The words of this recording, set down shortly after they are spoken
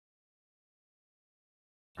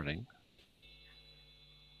Morning.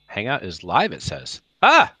 Hangout is live, it says.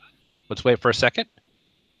 Ah, let's wait for a second.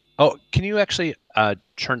 Oh, can you actually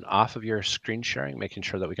turn off of your screen sharing, making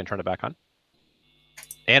sure that we can turn it back on?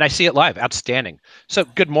 And I see it live. Outstanding. So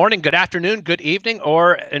good morning, good afternoon, good evening,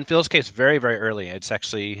 or in Phil's case, very, very early. It's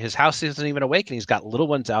actually, his house isn't even awake and he's got little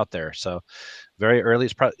ones out there. So very early.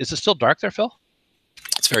 Is it still dark there, Phil?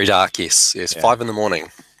 It's very dark, yes. Yes, Yeah. 5 in the morning.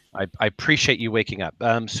 I appreciate you waking up.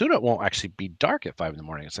 Soon it won't actually be dark at 5 in the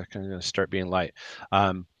morning. It's actually going to start being light.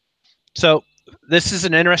 So this is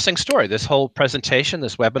an interesting story. This whole presentation,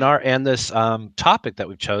 this webinar, and this topic that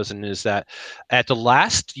we've chosen is that at the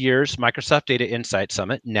last year's Microsoft Data Insight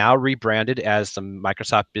Summit, now rebranded as the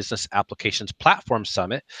Microsoft Business Applications Platform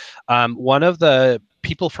Summit, one of the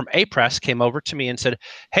people from A-Press came over to me and said,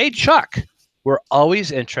 "Hey, Chuck, we're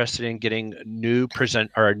always interested in getting new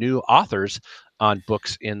authors on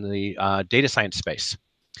books in the data science space.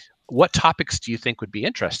 What topics do you think would be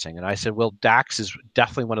interesting?" And I said, well, DAX is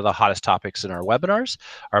definitely one of the hottest topics in our webinars,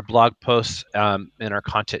 our blog posts, and our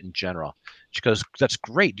content in general. She goes, that's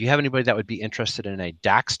great. Do you have anybody that would be interested in a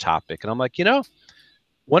DAX topic? And I'm like,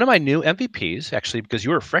 one of my new MVPs, actually, because you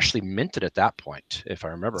were freshly minted at that point, if I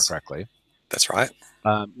remember correctly. That's right.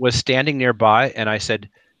 Was standing nearby, and I said,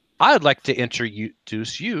 I'd like to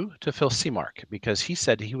introduce you to Phil Seamark, because he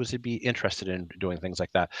said he would be interested in doing things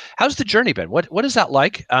like that. How's the journey been? What is that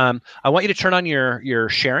like? I want you to turn on your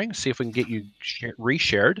sharing, see if we can get you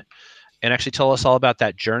reshared, and actually tell us all about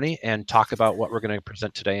that journey and talk about what we're going to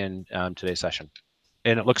present today in today's session.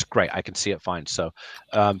 And it looks great. I can see it fine. So,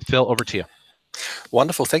 Phil, over to you.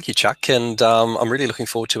 Wonderful. Thank you, Chuck. And I'm really looking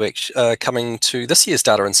forward to coming to this year's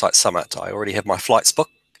Data Insight Summit. I already have my flights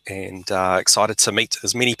booked and excited to meet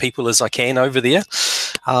as many people as I can over there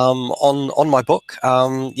on my book.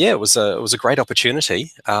 Yeah, it was a great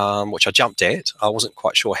opportunity, which I jumped at. I wasn't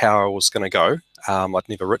quite sure how I was going to go. I'd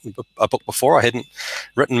never written a book before. I hadn't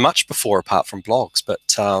written much before apart from blogs, but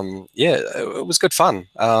yeah, it was good fun.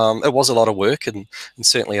 It was a lot of work, and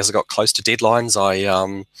certainly as I got close to deadlines,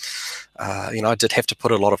 I did have to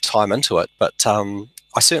put a lot of time into it. But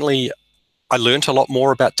I learned a lot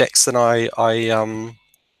more about DAX than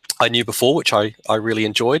I knew before, which I really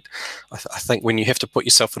enjoyed. I think when you have to put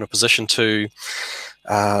yourself in a position to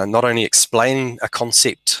not only explain a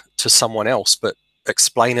concept to someone else, but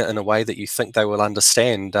explain it in a way that you think they will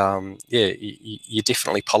understand, yeah, you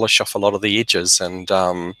definitely polish off a lot of the edges. And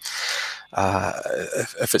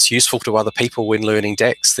if it's useful to other people when learning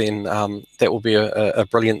DAX, then that will be a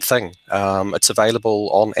brilliant thing. It's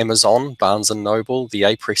available on Amazon, Barnes & Noble, the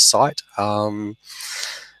A-Press site.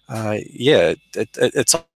 Yeah,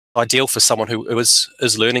 it's ideal for someone who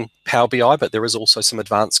is learning Power BI, but there is also some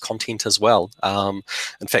advanced content as well.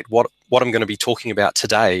 In fact, what I'm going to be talking about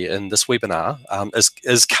today in this webinar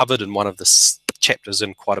is covered in one of the chapters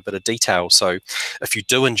in quite a bit of detail. So if you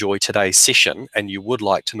do enjoy today's session and you would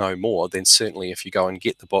like to know more, then certainly if you go and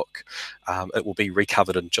get the book, it will be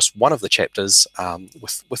recovered in just one of the chapters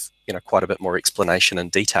with quite a bit more explanation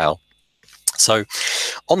and detail. So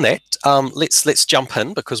on that, let's jump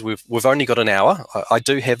in, because we've only got an hour. I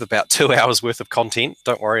do have about 2 hours worth of content.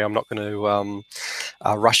 Don't worry, I'm not going to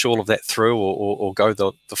rush all of that through or go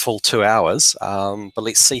the full 2 hours. But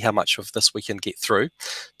let's see how much of this we can get through.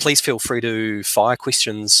 Please feel free to fire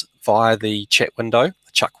questions via the chat window.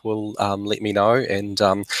 Chuck will let me know, and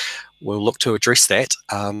we'll look to address that.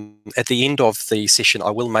 At the end of the session, I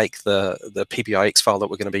will make the PBIX file that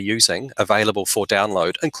we're going to be using available for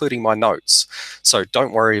download, including my notes. So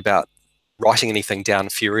don't worry about writing anything down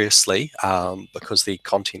furiously, because the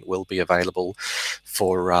content will be available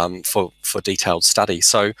for detailed study.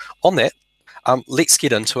 So on that, let's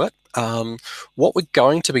get into it. What we're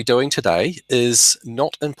going to be doing today is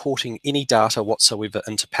not importing any data whatsoever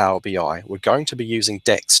into Power BI. We're going to be using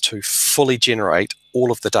DAX to fully generate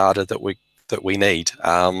all of the data that we need.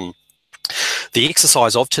 The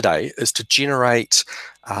exercise of today is to generate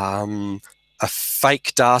a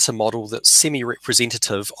fake data model that's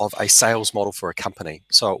semi-representative of a sales model for a company.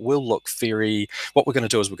 So it will look what we're going to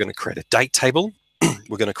do is we're going to create a date table,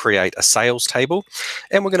 we're going to create a sales table,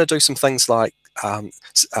 and we're going to do some things like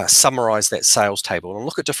summarize that sales table and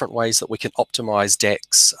look at different ways that we can optimize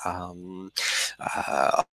DAX.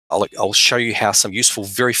 I'll show you how some useful,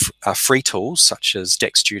 very free tools such as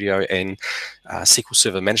DAX Studio and SQL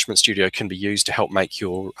Server Management Studio can be used to help make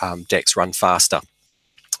your DAX run faster.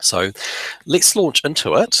 So let's launch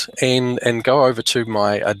into it and go over to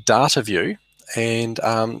my data view and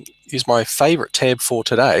use my favorite tab for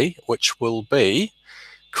today, which will be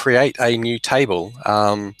create a new table.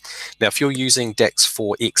 Now, if you're using DAX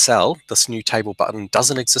for Excel, this new table button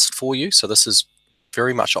doesn't exist for you. So this is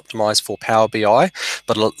very much optimized for Power BI,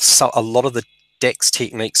 but a lot of the DAX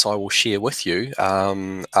techniques I will share with you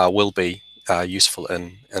will be useful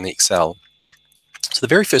in Excel. So the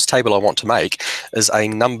very first table I want to make is a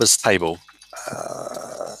numbers table.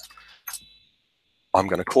 I'm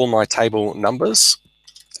going to call my table numbers,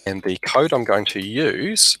 and the code I'm going to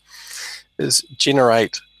use is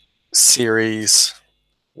generate series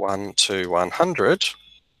 1 to 100.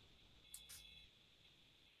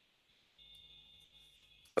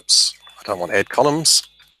 Oops, I don't want to add columns.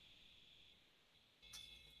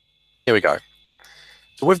 Here we go.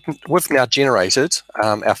 So we've now generated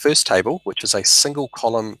our first table, which is a single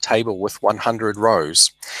column table with 100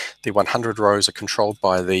 rows. The 100 rows are controlled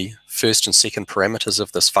by the first and second parameters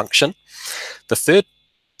of this function. The third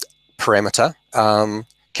parameter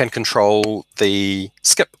can control the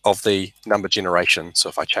skip of the number generation. So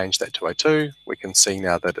if I change that to a 2, we can see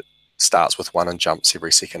now that it starts with 1 and jumps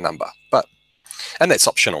every second number. And that's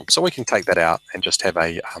optional. So we can take that out and just have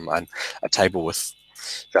a table with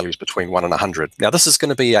values between 1 and 100. Now this is going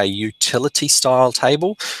to be a utility style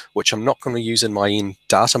table, which I'm not going to use in my end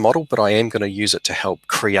data model, but I am going to use it to help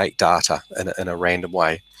create data in a random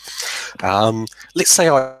way. Let's say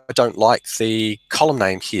I don't like the column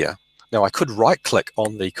name here. Now I could right click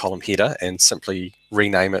on the column header and simply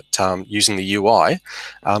rename it using the UI,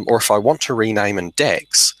 or if I want to rename in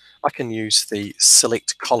DAX, I can use the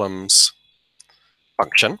select columns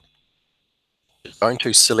function. I'm going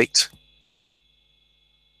to select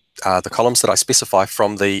the columns that I specify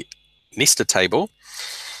from the nested table,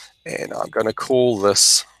 and I'm going to call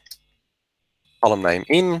this column name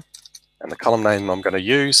N, and the column name I'm going to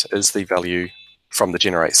use is the value from the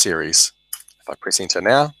generate series. If I press enter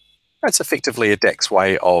now, that's effectively a DAX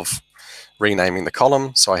way of renaming the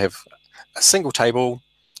column. So I have a single table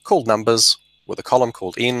called numbers with a column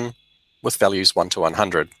called N with values 1 to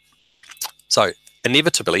 100. So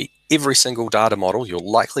inevitably, every single data model you're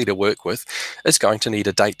likely to work with is going to need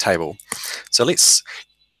a date table. So let's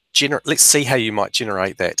see how you might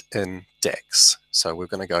generate that in DAX. So we're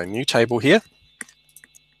going to go new table here.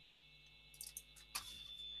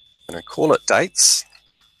 I'm going to call it dates.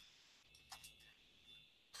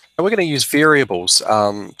 And we're going to use variables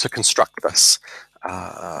to construct this.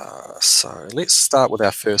 So let's start with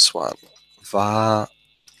our first one, var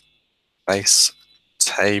base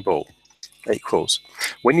table equals.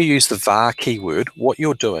 When you use the var keyword, what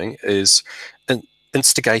you're doing is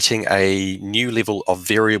instigating a new level of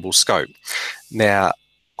variable scope. Now,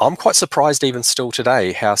 I'm quite surprised even still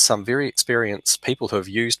today how some very experienced people who have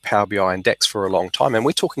used Power BI and DAX for a long time, and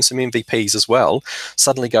we're talking some MVPs as well,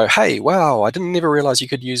 suddenly go, hey, wow, I didn't never realize you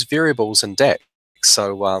could use variables in DAX.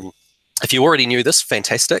 So if you already knew this,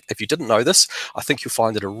 fantastic. If you didn't know this, I think you'll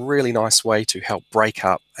find it a really nice way to help break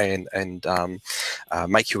up and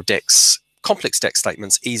make your DAX, complex DAX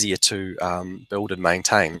statements easier to build and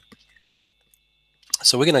maintain.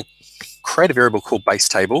 So we're going to create a variable called base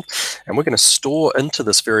table, and we're going to store into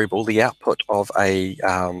this variable the output of a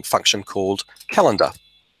function called calendar.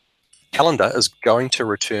 Calendar is going to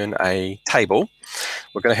return a table.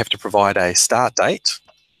 We're going to have to provide a start date.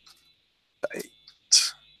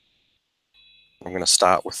 I'm going to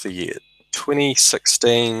start with the year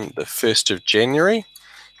 2016, the 1st of January,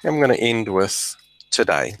 and I'm going to end with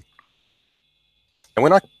today. And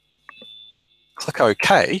when I click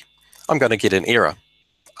OK, I'm going to get an error.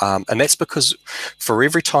 And that's because for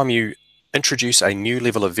every time you introduce a new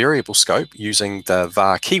level of variable scope using the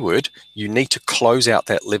var keyword, you need to close out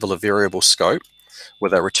that level of variable scope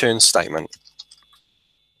with a return statement.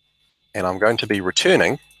 And I'm going to be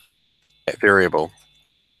returning that variable.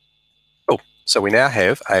 Oh, so we now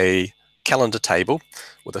have a calendar table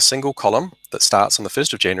with a single column that starts on the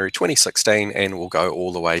 1st of January 2016 and will go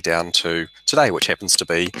all the way down to today, which happens to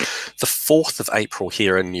be the 4th of April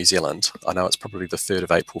here in New Zealand. I know it's probably the 3rd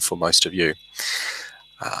of April for most of you.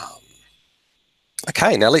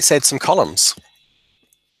 Okay, now let's add some columns.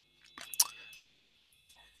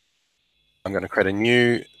 I'm going to create a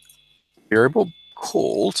new variable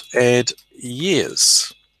called add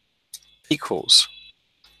years equals.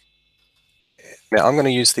 Now I'm going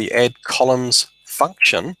to use the add columns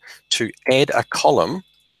function to add a column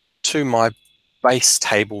to my base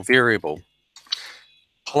table variable.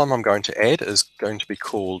 The column I'm going to add is going to be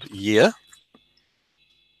called year,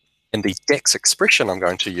 and the DAX expression I'm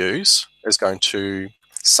going to use is going to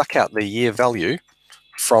suck out the year value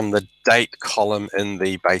from the date column in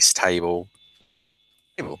the base table.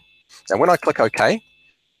 Now when I click OK,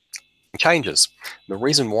 it changes. The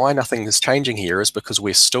reason why nothing is changing here is because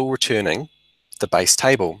we're still returning the base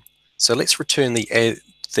table. So let's return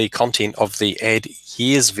the content of the add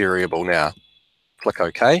years variable now. Click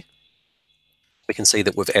OK. we can see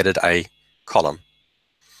that we've added a column.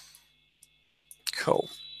 Cool.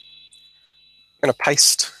 I'm going to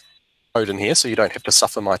paste code in here so you don't have to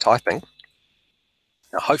suffer my typing.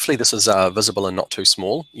 Now, hopefully this is visible and not too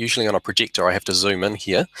small. Usually on a projector I have to zoom in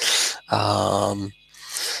here.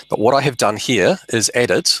 But what I have done here is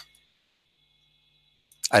added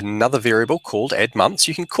another variable called add months.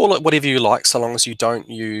 You can call it whatever you like so long as you don't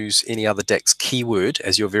use any other DAX keyword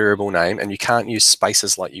as your variable name, and you can't use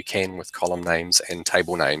spaces like you can with column names and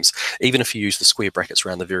table names. Even if you use the square brackets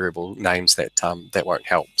around the variable names, that won't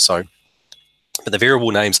help. So, but the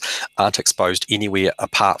variable names aren't exposed anywhere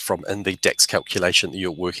apart from in the DAX calculation that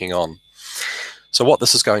you're working on. So what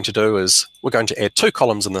this is going to do is we're going to add two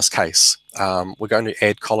columns in this case. We're going to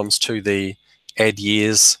add columns to the add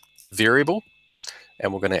years variable,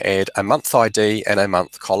 and we're going to add a month ID and a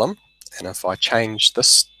month column. And if I change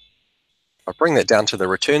this, I bring that down to the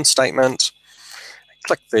return statement,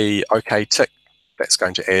 click the OK tick, that's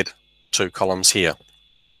going to add two columns here.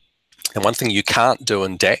 And one thing you can't do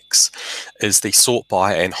in DAX is the sort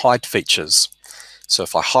by and hide features. So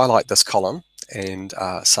if I highlight this column and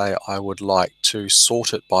say I would like to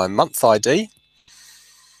sort it by month ID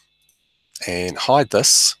and hide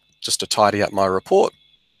this just to tidy up my report,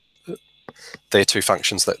 they're two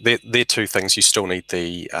functions they're two things you still need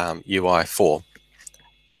the UI for.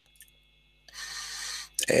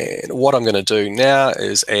 And what I'm going to do now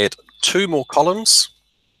is add two more columns.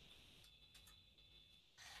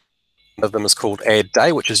 One of them is called add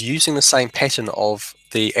day, which is using the same pattern of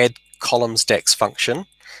the add columns DAX function.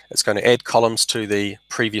 It's going to add columns to the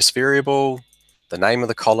previous variable, the name of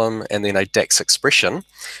the column, and then a DAX expression,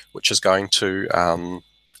 which is going to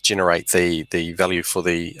generate the value for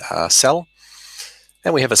the cell.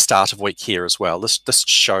 And we have a start of week here as well. This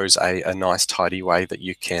shows a nice tidy way that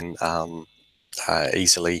you can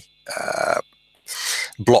easily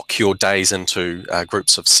block your days into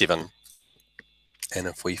groups of 7. And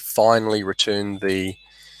if we finally return the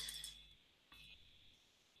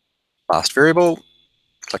last variable,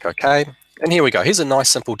 click OK. And here we go. Here's a nice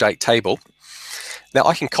simple date table. Now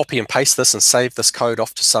I can copy and paste this and save this code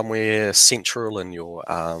off to somewhere central in your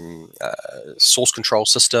source control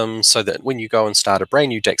system so that when you go and start a brand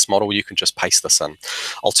new DAX model, you can just paste this in.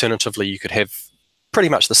 Alternatively, you could have pretty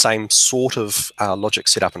much the same sort of logic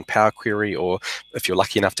set up in Power Query, or if you're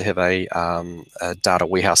lucky enough to have a data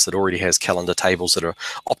warehouse that already has calendar tables that are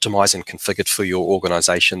optimized and configured for your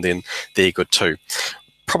organization, then they're good too.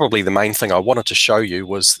 Probably the main thing I wanted to show you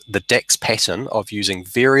was the DAX pattern of using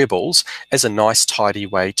variables as a nice tidy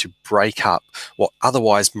way to break up what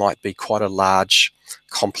otherwise might be quite a large,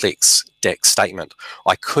 complex DAX statement.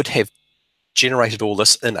 I could have generated all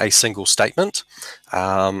this in a single statement,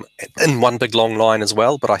 in one big long line as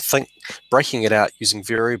well, but I think breaking it out using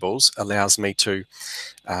variables allows me to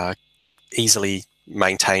easily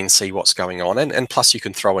maintain, see what's going on, and plus you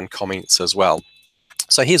can throw in comments as well.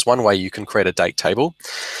 So here's one way you can create a date table.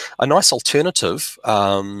 A nice alternative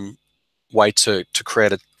way to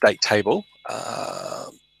create a date table,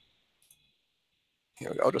 here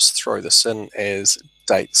we go, I'll just throw this in as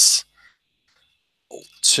dates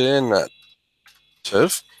alternative,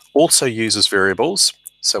 also uses variables.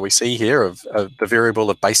 So we see here of the variable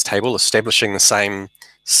of base table establishing the same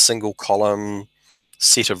single column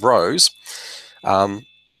set of rows,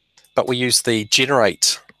 but we use the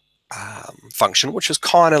generate function, which is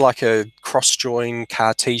kind of like a cross join,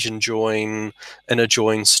 Cartesian join, inner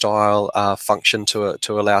join style function to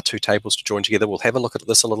allow two tables to join together. We'll have a look at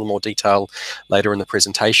this a little more detail later in the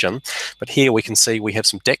presentation. But here we can see we have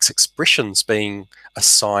some DAX expressions being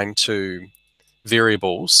assigned to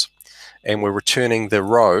variables, and we're returning the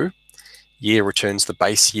row. Year returns the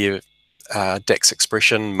base year DAX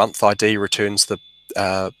expression. Month ID returns the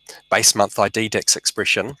base month ID DAX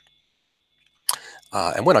expression.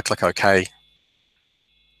 And when I click OK,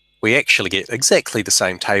 we actually get exactly the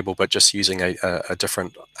same table, but just using a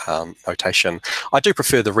different notation. I do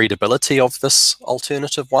prefer the readability of this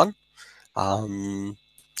alternative one. And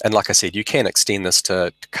like I said, you can extend this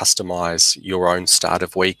to customize your own start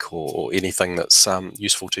of week or anything that's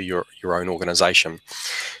useful to your own organization.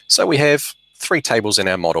 So we have 3 tables in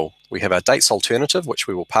our model. We have our dates alternative, which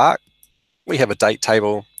we will park. We have a date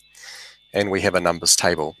table, and we have a numbers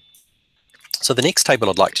table. So the next table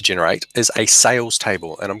I'd like to generate is a sales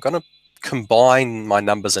table, and I'm going to combine my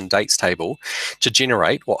numbers and dates table to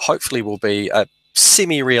generate what hopefully will be a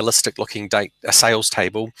semi-realistic looking sales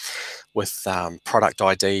table with product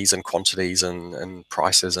IDs and quantities and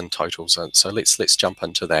prices and totals. And so let's jump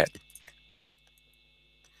into that.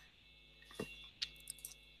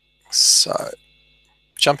 So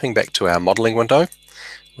jumping back to our modeling window,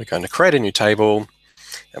 we're going to create a new table,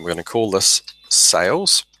 and we're going to call this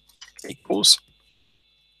sales equals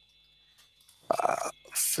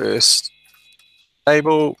first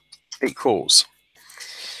table equals.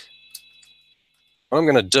 What I'm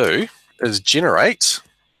going to do is generate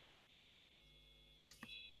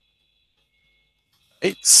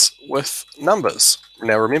dates with numbers.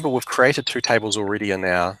 Now remember, we've created two tables already in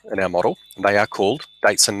our model, and they are called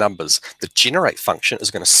dates and numbers. The generate function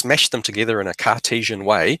is going to smash them together in a Cartesian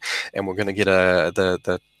way, and we're going to get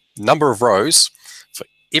the number of rows for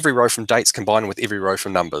every row from dates combined with every row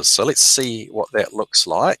from numbers. So let's see what that looks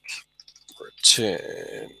like.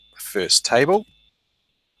 Return first table.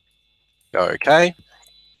 Okay.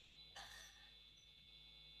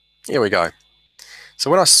 Here we go. So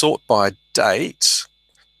when I sort by date,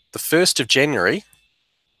 the 1st of January,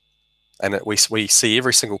 and we see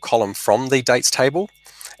every single column from the dates table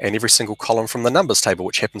and every single column from the numbers table,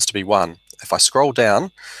 which happens to be 1. If I scroll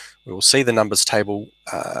down, we will see the numbers table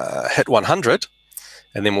hit 100,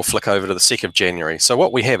 and then we'll flick over to the 2nd of January. So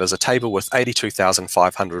what we have is a table with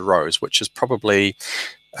 82,500 rows, which is probably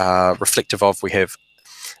reflective of, we have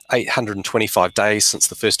 825 days since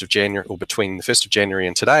the 1st of January, or between the 1st of January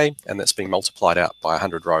and today, and that's been multiplied out by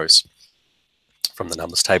 100 rows from the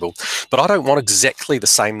numbers table. But I don't want exactly the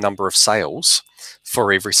same number of sales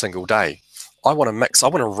for every single day. I want a mix. I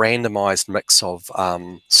want a randomized mix of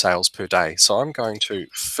sales per day. So I'm going to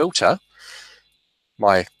filter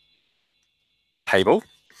my table,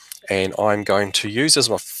 and I'm going to use as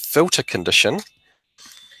my filter condition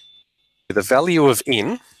the value of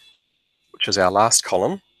n, which is our last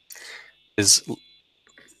column, is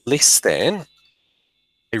less than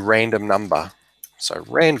a random number. So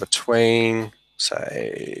ran between,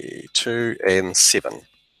 say, 2 and 7.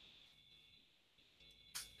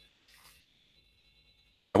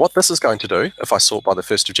 And what this is going to do, if I sort by the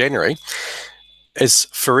 1st of January, is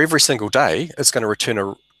for every single day, it's going to return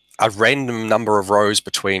a random number of rows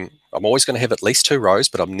between, I'm always going to have at least 2 rows,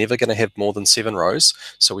 but I'm never going to have more than 7 rows.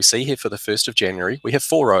 So we see here for the 1st of January, we have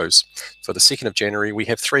 4 rows. For the 2nd of January, we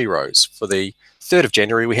have 3 rows. For the 3rd of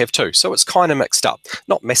January, we have 2. So it's kind of mixed up.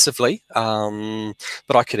 Not massively,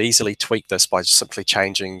 but I could easily tweak this by simply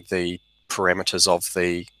changing the parameters of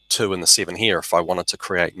the 2 and the 7 here if I wanted to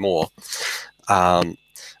create more.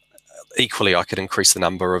 Equally, I could increase the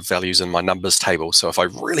number of values in my numbers table. So if I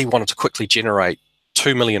really wanted to quickly generate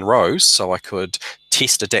 2 million rows, so I could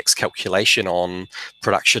test a DAX calculation on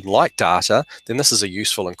production light data, then this is a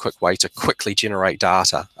useful and quick way to quickly generate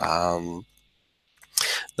data. Now,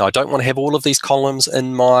 I don't want to have all of these columns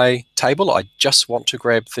in my table. I just want to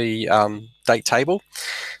grab the date table.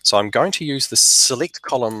 So I'm going to use the select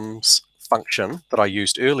columns function that I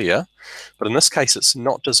used earlier, but in this case, it's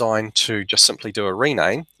not designed to just simply do a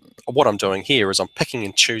rename. What I'm doing here is I'm picking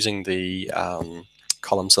and choosing the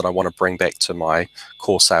columns that I want to bring back to my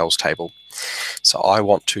core sales table. So I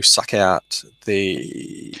want to suck out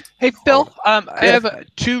the... Hey, Phil, I have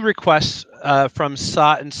 2 requests from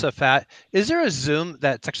Sat and Safat. Is there a zoom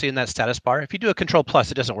that's actually in that status bar? If you do a Control+,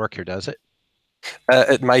 it doesn't work here, does it?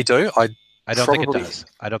 It may do. I don't think it does.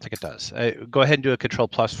 I don't think it does. Go ahead and do a Control+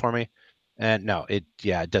 for me. And no, it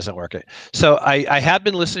doesn't work. So I have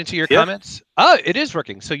been listening to your comments. Oh, it is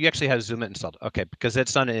working. So you actually have Zoom it installed. Okay, because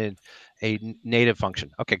it's not a native function.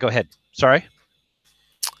 Okay, go ahead. Sorry.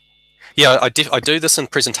 Yeah, I do this in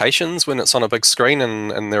presentations when it's on a big screen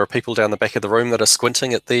and there are people down the back of the room that are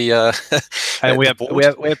squinting at the and we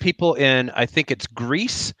have people in, I think it's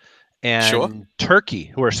Greece and Turkey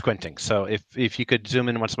who are squinting. So if you could zoom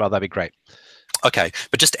in once in a while, that'd be great. Okay,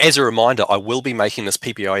 but just as a reminder, I will be making this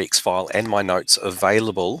PBIX file and my notes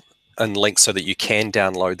available in links so that you can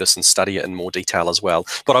download this and study it in more detail as well.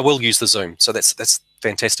 But I will use the Zoom, so that's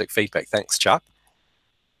fantastic feedback. Thanks, Chuck.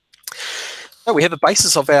 So we have a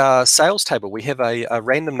basis of our sales table. We have a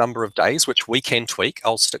random number of days, which we can tweak.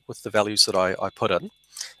 I'll stick with the values that I put in.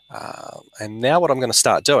 And now what I'm going to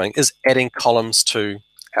start doing is adding columns to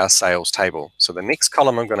our sales table. So the next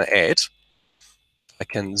column I'm going to add, I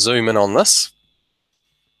can zoom in on this,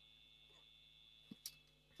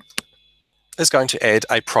 is going to add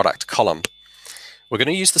a product column. We're going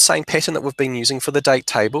to use the same pattern that we've been using for the date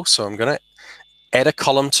table. So I'm going to add a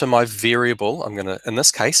column to my variable. I'm going to, in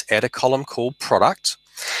this case, add a column called product.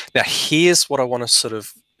 Now, here's what I want to sort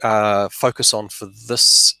of focus on for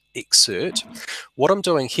this excerpt. What I'm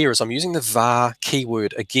doing here is I'm using the var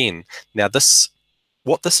keyword again. Now,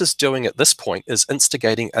 what this is doing at this point is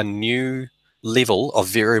instigating a new level of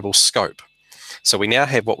variable scope. So we now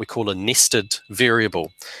have what we call a nested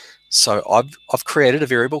variable. So I've created a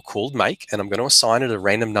variable called make, and I'm going to assign it a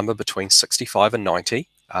random number between 65 and 90.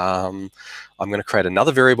 I'm going to create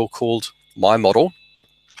another variable called my model,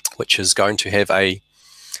 which is going to have a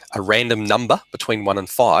a random number between 1 and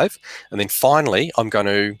 5. And then finally, I'm going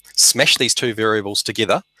to smash these two variables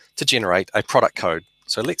together to generate a product code.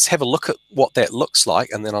 So let's have a look at what that looks like,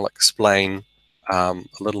 and then I'll explain a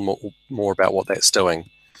little more about what that's doing.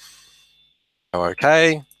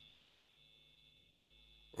 Okay.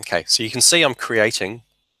 Okay, so you can see I'm creating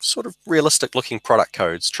sort of realistic looking product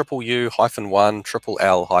codes, U-1,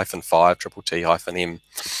 L-5, T-M.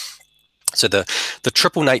 So the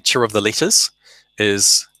triple nature of the letters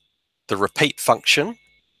is the repeat function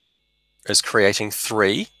is creating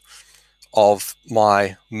 3 of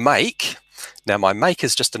my make. Now my make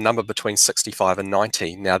is just a number between 65 and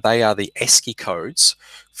 90. Now they are the ASCII codes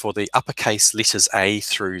for the uppercase letters A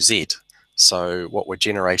through Z. So what we're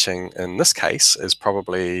generating in this case is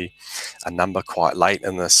probably a number quite late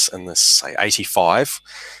in this say 85,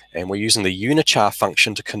 and we're using the unichar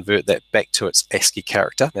function to convert that back to its ASCII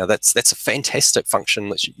character. Now that's a fantastic function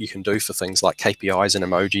that you can do for things like KPIs and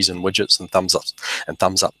emojis and widgets and thumbs up and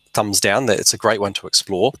thumbs down. That it's a great one to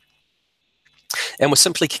explore. And we're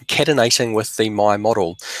simply concatenating with the my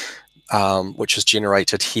model, which is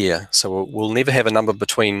generated here. So we'll never have a number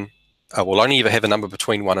between we'll only ever have a number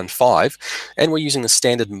between 1 and 5, and we're using the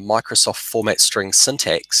standard Microsoft format string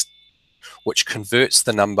syntax, which converts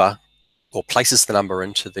the number or places the number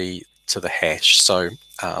into the hash. So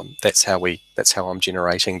that's how I'm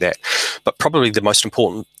generating that. But probably the most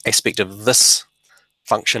important aspect of this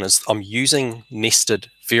function is I'm using nested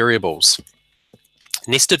variables.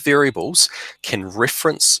 Nested variables can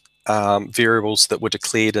reference variables that were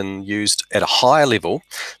declared and used at a higher level,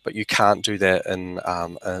 but you can't do that in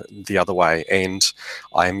the other way. And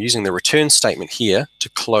I am using the return statement here to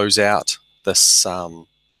close out this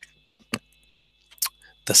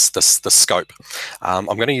the scope. I'm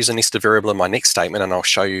going to use a nested variable in my next statement, and I'll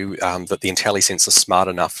show you that the IntelliSense is smart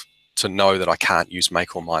enough to know that I can't use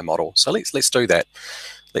make or my model. So let's do that.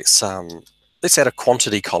 Let's add a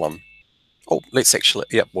quantity column. Oh, let's actually,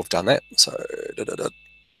 yep, we've done that. So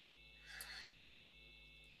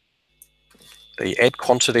the add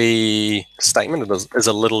quantity statement is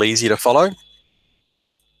a little easier to follow.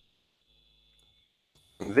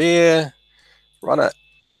 There, run it,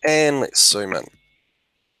 and let's zoom in.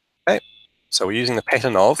 Okay, so we're using the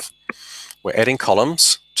pattern of, we're adding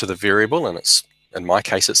columns to the variable, and it's, in my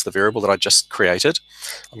case, it's the variable that I just created.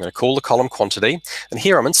 I'm going to call the column quantity, and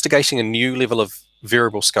here I'm instigating a new level of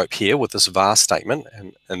variable scope here with this var statement,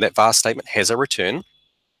 and that var statement has a return.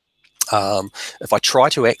 If I try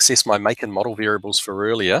to access my make and model variables for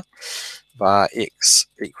earlier, var x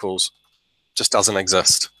equals just doesn't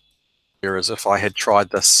exist. Whereas if I had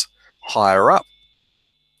tried this higher up,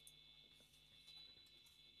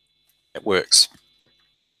 it works.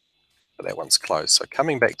 But that one's closed. So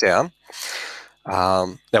coming back down,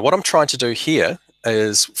 now what I'm trying to do here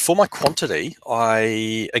is for my quantity,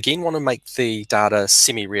 I again want to make the data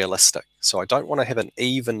semi-realistic. So I don't want to have an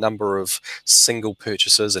even number of single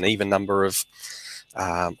purchases, an even number of,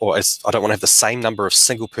 I don't want to have the same number of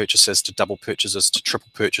single purchases to double purchases to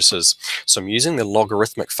triple purchases. So I'm using the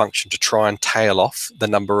logarithmic function to try and tail off the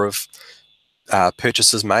number of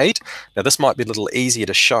purchases made. Now this might be a little easier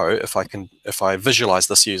to show if I visualize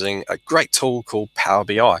this using a great tool called Power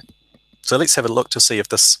BI. So let's have a look to see if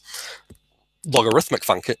this logarithmic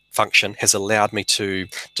function has allowed me to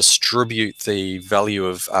distribute the value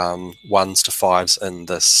of 1s to 5s in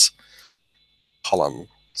this column.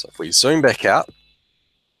 So if we zoom back out,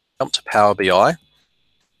 jump to Power BI,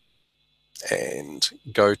 and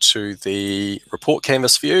go to the report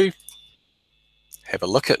canvas view, have a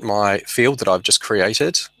look at my field that I've just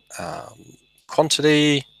created,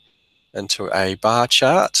 quantity into a bar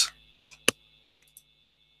chart,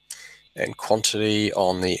 and quantity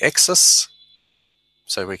on the axis.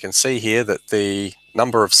 So we can see here that the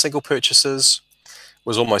number of single purchases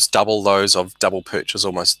was almost double those of double purchase,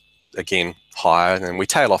 almost again higher, and we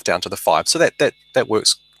tail off down to the 5. So that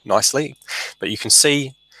works nicely. But you can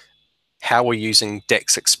see how we're using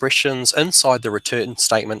DAX expressions inside the return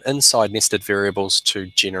statement, inside nested variables to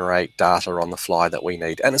generate data on the fly that we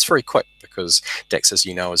need. And it's very quick because DAX, as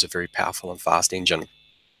you know, is a very powerful and fast engine.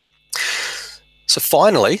 So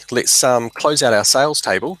finally, let's close out our sales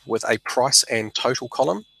table with a price and total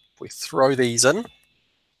column. We throw these in,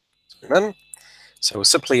 zoom in. So we're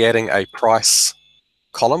simply adding a price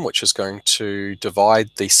column, which is going to divide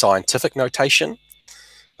the scientific notation,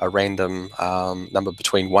 a random number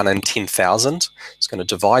between 1 and 10,000. It's going to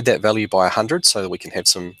divide that value by 100 so that we can have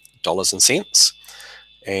some dollars and cents.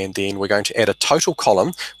 And then we're going to add a total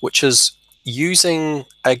column, which is using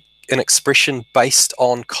an expression based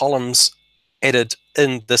on columns added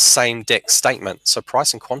in the same DAX statement. So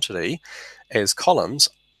price and quantity as columns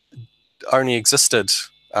only existed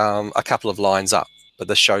a couple of lines up, but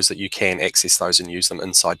this shows that you can access those and use them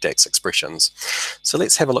inside DAX expressions. So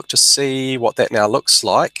let's have a look to see what that now looks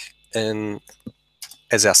like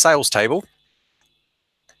as our sales table.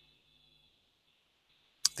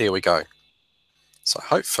 There we go. So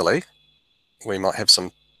hopefully we might have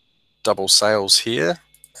some double sales here.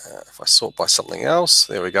 If I sort by something else,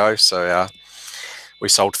 there we go. So we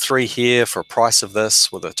sold 3 here for a price of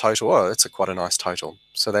this with a total. Oh, that's quite a nice total.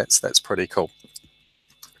 So that's pretty cool.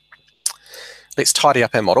 Let's tidy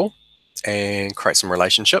up our model and create some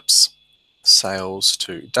relationships. Sales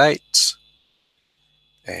to date.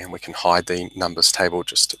 And we can hide the numbers table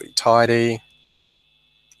just to be tidy.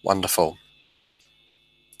 Wonderful.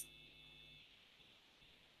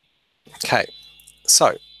 Okay,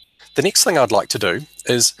 so the next thing I'd like to do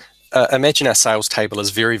is imagine our sales table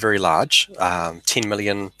is very, very large, 10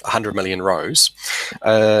 million, 100 million rows.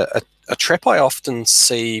 A trap I often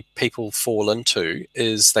see people fall into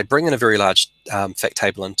is they bring in a very large fact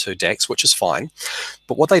table into DAX, which is fine.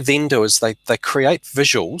 But what they then do is they create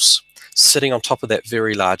visuals sitting on top of that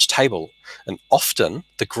very large table. And often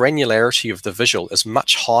the granularity of the visual is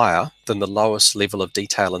much higher than the lowest level of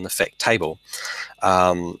detail in the fact table.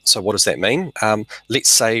 So what does that mean? Let's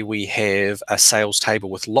say we have a sales table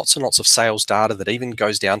with lots and lots of sales data that even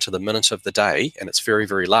goes down to the minute of the day, and it's very,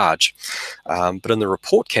 very large. But in the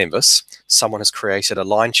report canvas, someone has created a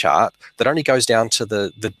line chart that only goes down to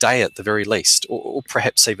the day at the very least, or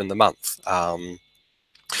perhaps even the month.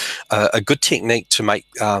 A good technique to make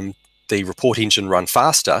the report engine run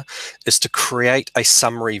faster is to create a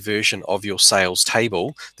summary version of your sales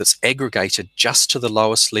table that's aggregated just to the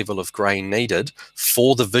lowest level of grain needed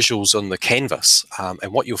for the visuals on the canvas.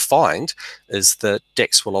 And what you'll find is that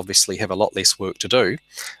DAX will obviously have a lot less work to do,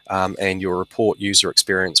 and your report user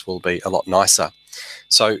experience will be a lot nicer.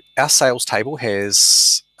 So our sales table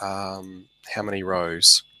has how many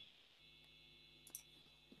rows?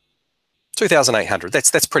 2,800.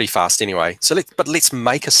 That's pretty fast anyway. So let's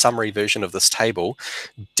make a summary version of this table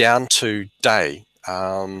down to day,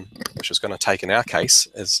 which is going to take in our case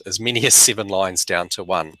as many as 7 lines down to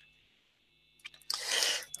 1.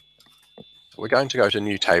 So we're going to go to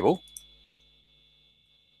new table.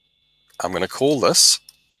 I'm going to call this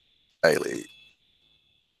daily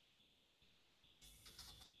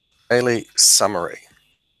summary.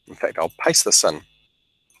 In fact, I'll paste this in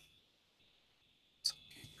as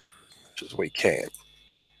much as we can.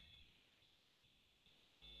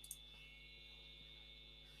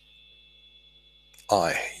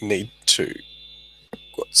 I need to,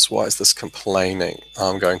 why is this complaining?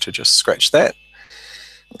 I'm going to just scratch that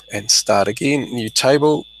and start again, new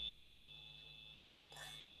table.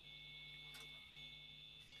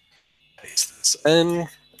 Paste this in.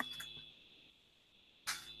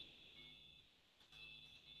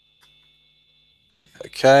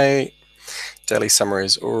 Okay, daily summary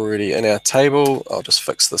is already in our table. I'll just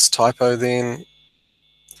fix this typo then.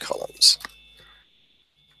 Columns.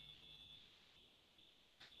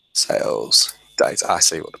 Sales, dates. I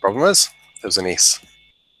see what the problem is. There's an S.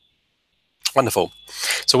 Wonderful.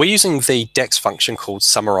 So we're using the DAX function called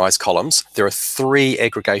summarize columns. There are 3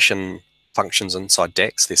 aggregation functions inside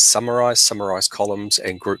DAX. There's summarize columns,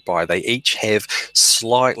 and group by. They each have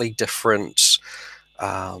slightly different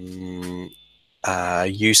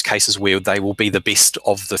use cases where they will be the best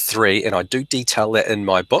of the 3, and I do detail that in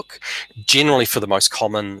my book. Generally, for the most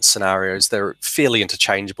common scenarios, they're fairly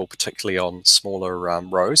interchangeable, particularly on smaller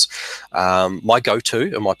rows. My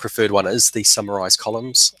go-to and my preferred one is the summarize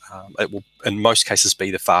columns. It will, in most cases, be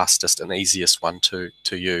the fastest and easiest one to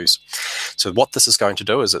use. So what this is going to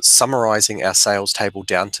do is it's summarizing our sales table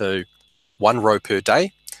down to 1 row per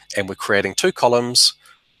day, and we're creating 2 columns: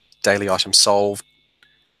 daily items sold,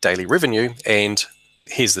 daily revenue, and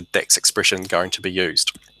here's the DAX expression going to be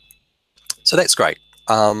used. So that's great.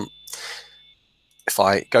 If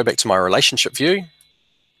I go back to my relationship view,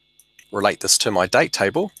 relate this to my date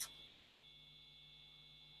table,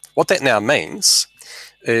 what that now means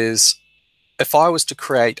is if I was to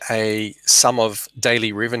create a sum of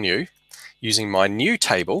daily revenue using my new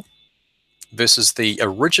table versus the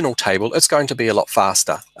original table, it's going to be a lot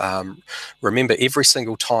faster. Remember, every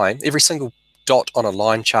single dot on a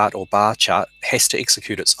line chart or bar chart has to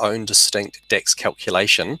execute its own distinct DAX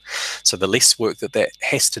calculation. So the less work that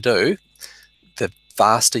has to do, the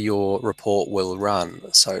faster your report will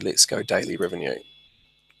run. So let's go daily revenue.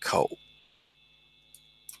 Cool.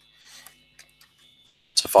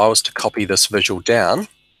 So if I was to copy this visual down,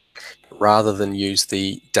 rather than use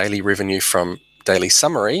the daily revenue from daily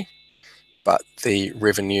summary, but the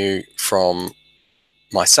revenue from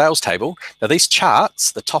my sales table. Now these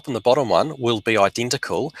charts, the top and the bottom one, will be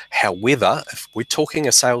identical. However, if we're talking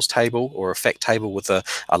a sales table or a fact table with a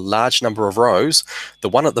large number of rows, the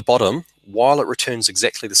one at the bottom, while it returns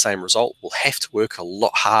exactly the same result, will have to work a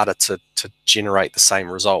lot harder to generate the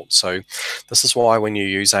same result. So this is why when you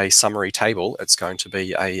use a summary table, it's going to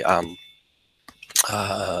be a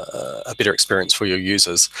better experience for your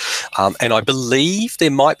users. And I believe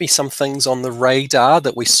there might be some things on the radar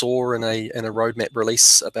that we saw in a roadmap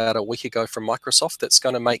release about a week ago from Microsoft that's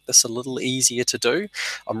going to make this a little easier to do.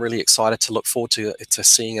 I'm really excited to look forward to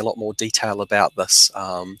seeing a lot more detail about this.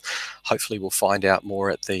 Hopefully we'll find out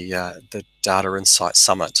more at the Data Insight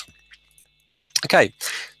Summit. Okay,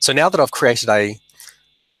 so now that I've created a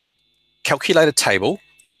calculated table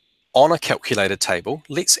on a calculated table,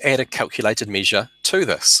 let's add a calculated measure to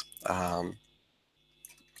this,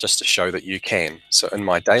 just to show that you can. So in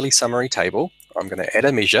my daily summary table, I'm going to add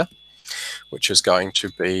a measure, which is going to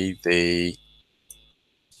be the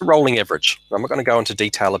rolling average. I'm not going to go into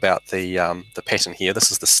detail about the pattern here. This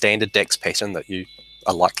is the standard DAX pattern that you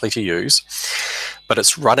are likely to use, but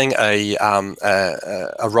it's running a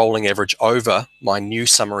rolling average over my new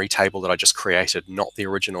summary table that I just created, not the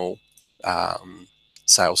original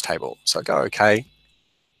sales table. So go OK.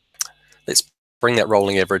 Let's bring that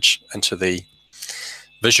rolling average into the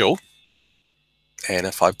visual. And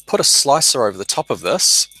if I put a slicer over the top of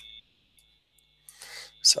this,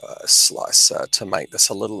 so a slicer to make this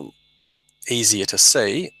a little easier to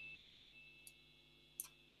see.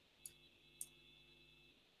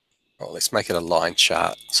 Well, let's make it a line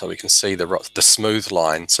chart so we can see the smooth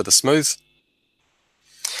line. So the smooth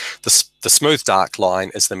dark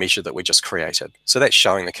line is the measure that we just created. So that's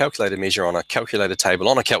showing the calculated measure on a calculated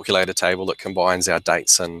table that combines our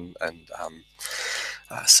dates and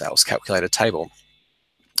sales calculated table.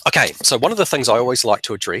 Okay, so one of the things I always like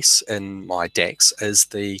to address in my DAX is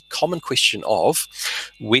the common question of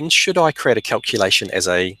when should I create a calculation as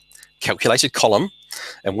a calculated column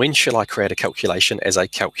and when should I create a calculation as a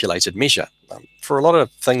calculated measure? For a lot of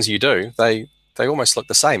things you do, they almost look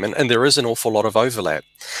the same, and there is an awful lot of overlap.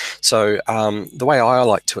 So the way I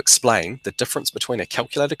like to explain the difference between a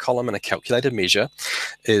calculated column and a calculated measure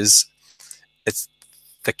is it's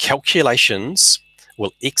the calculations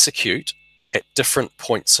will execute at different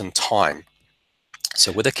points in time.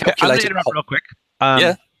 So with a calculated... I'm going to interrupt real quick.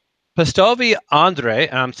 Yeah. Pastovi Andre,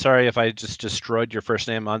 I'm sorry if I just destroyed your first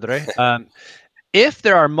name, Andre. If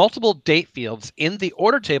there are multiple date fields in the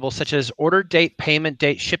order table, such as order date, payment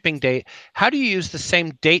date, shipping date, how do you use the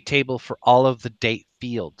same date table for all of the date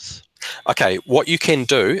fields? Okay, what you can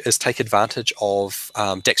do is take advantage of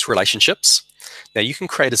DAX relationships. Now you can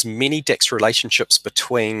create as many DAX relationships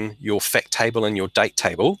between your fact table and your date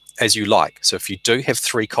table as you like. So if you do have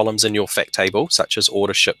 3 columns in your fact table, such as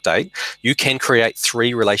order, ship, date, you can create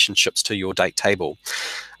 3 relationships to your date table.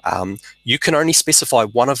 You can only specify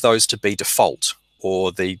one of those to be default,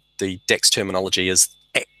 or the DAX terminology is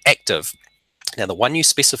active. Now the one you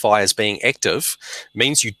specify as being active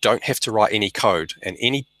means you don't have to write any code, and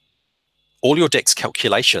all your DAX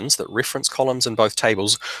calculations that reference columns in both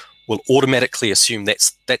tables will automatically assume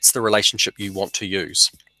that's the relationship you want to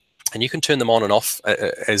use. And you can turn them on and off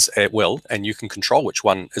as at will, and you can control which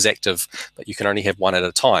one is active, but you can only have one at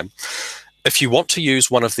a time. If you want to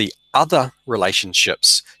use one of the other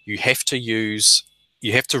relationships, you have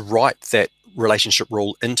to write that relationship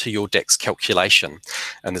rule into your DAX calculation.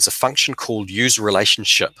 And there's a function called use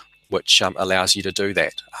relationship, which allows you to do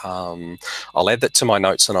that. I'll add that to my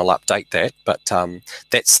notes and I'll update that, but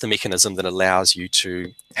that's the mechanism that allows you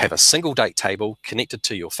to have a single date table connected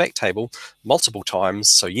to your fact table multiple times.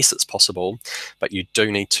 So yes, it's possible, but you do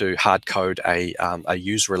need to hard code a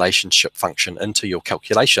use relationship function into your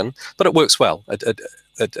calculation, but it works well.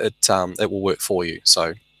 It will work for you.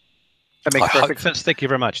 So that makes perfect sense. Thank you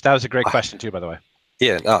very much. That was a great question too, by the way.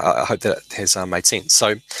 Yeah, I hope that has made sense.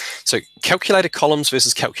 So calculated columns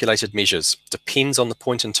versus calculated measures depends on the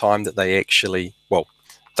point in time that they actually, well,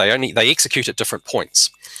 they execute at different points.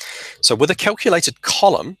 So with a calculated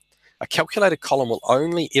column will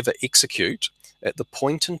only ever execute at the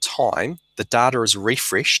point in time the data is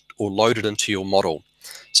refreshed or loaded into your model.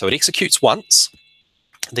 So it executes once,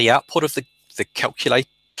 the output of the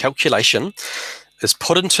calculation is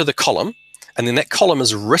put into the column, and then that column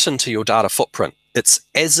is written to your data footprint. It's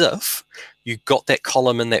as if you got that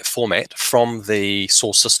column in that format from the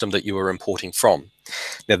source system that you were importing from.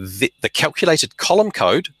 Now, the calculated column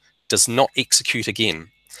code does not execute again.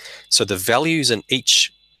 So the values in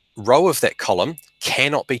each row of that column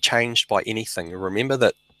cannot be changed by anything. Remember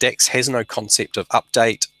that DAX has no concept of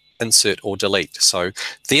update, insert, or delete. So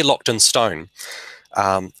they're locked in stone.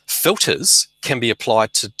 Filters can be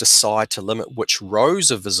applied to decide to limit which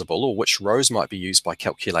rows are visible or which rows might be used by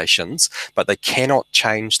calculations, but they cannot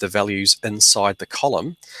change the values inside the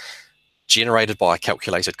column generated by a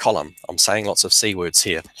calculated column. I'm saying lots of C words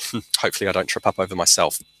here. Hopefully I don't trip up over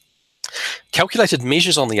myself. Calculated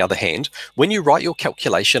measures, on the other hand, when you write your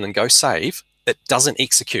calculation and go save, it doesn't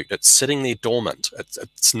execute. It's sitting there dormant.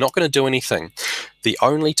 It's not going to do anything. The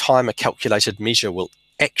only time a calculated measure will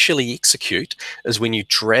actually execute is when you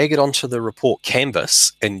drag it onto the report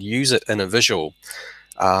canvas and use it in a visual.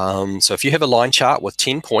 So if you have a line chart with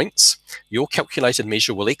 10 points, your calculated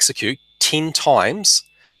measure will execute 10 times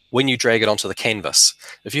when you drag it onto the canvas.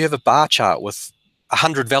 If you have a bar chart with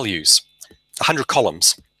 100 values, 100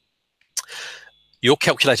 columns, your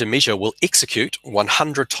calculated measure will execute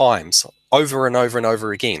 100 times over and over and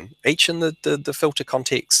over again, each in the filter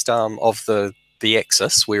context of the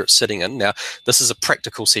axis where it's sitting in. Now, this is a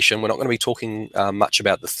practical session. We're not going to be talking much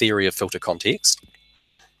about the theory of filter context.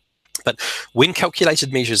 But when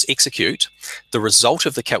calculated measures execute, the result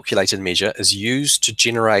of the calculated measure is used to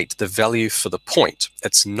generate the value for the point.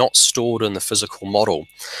 It's not stored in the physical model.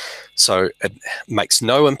 So it makes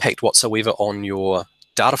no impact whatsoever on your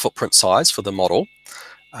data footprint size for the model.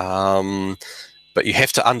 But you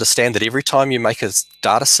have to understand that every time you make a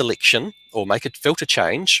data selection or make a filter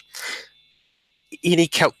change, any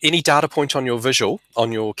data point on your visual,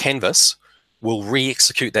 on your canvas, will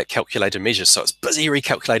re-execute that calculated measure. So it's busy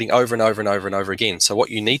recalculating over and over and over and over again. So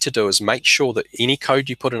what you need to do is make sure that any code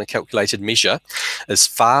you put in a calculated measure is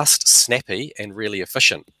fast, snappy, and really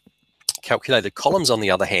efficient. Calculated columns, on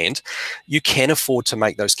the other hand, you can afford to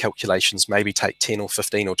make those calculations maybe take 10 or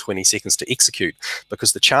 15 or 20 seconds to execute,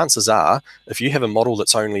 because the chances are, if you have a model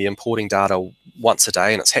that's only importing data once a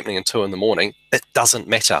day and it's happening at 2 in the morning, it doesn't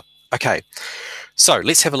matter. Okay, so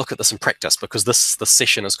let's have a look at this in practice, because this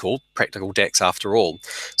session is called Practical DAX after all.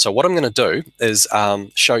 So what I'm going to do is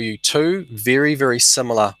show you two very, very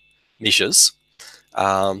similar measures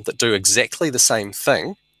that do exactly the same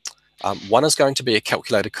thing. One is going to be a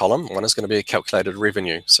calculated column, one is going to be a calculated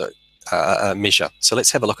revenue measure. So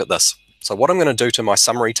let's have a look at this. So what I'm going to do to my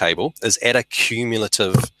summary table is add a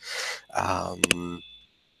cumulative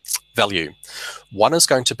value. One is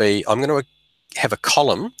going to be, I'm going to have a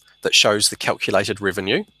column that shows the calculated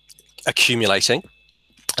revenue accumulating,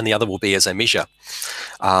 and the other will be as a measure.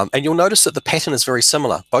 And you'll notice that the pattern is very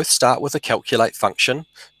similar. Both start with a calculate function.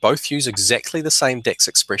 Both use exactly the same DAX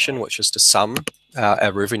expression, which is to sum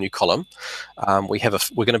our revenue column. We're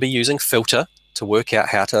going to be using filter to work out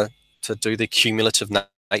how to do the cumulative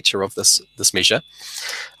nature of this measure.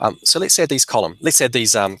 So let's add these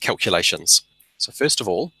calculations. So first of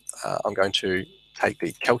all, I'm going to take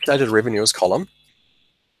the calculated revenue as column,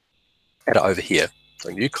 add it over here.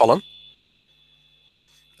 So new column,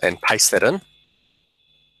 and paste that in.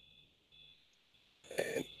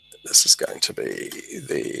 And this is going to be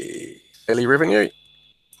the daily revenue,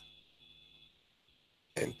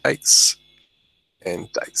 and dates, and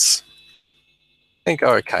dates. And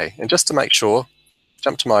go OK. And just to make sure,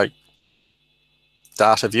 jump to my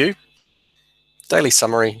data view. Daily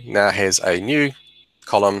summary now has a new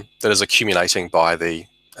column that is accumulating by the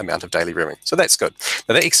amount of daily revenue. So that's good.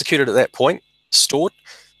 Now that executed at that point, stored,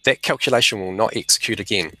 that calculation will not execute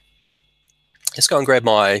again. Let's go and grab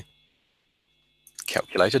my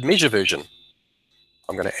calculated measure version.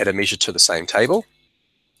 I'm going to add a measure to the same table.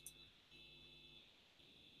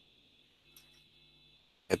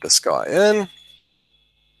 Add this guy in.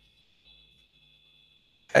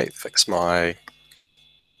 Okay, fix my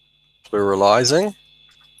pluralizing.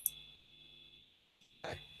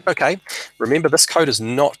 Okay, remember this code is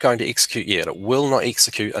not going to execute yet. It will not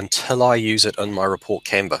execute until I use it in my report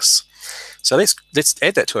canvas. So let's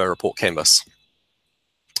add that to our report canvas.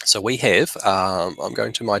 So we have, I'm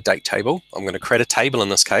going to my date table. I'm going to create a table in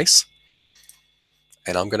this case.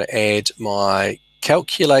 And I'm going to add my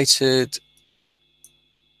calculated,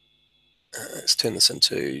 let's turn this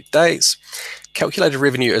into dates, calculated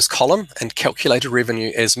revenue as column and calculated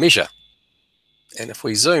revenue as measure. And if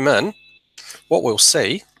we zoom in, what we'll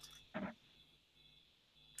see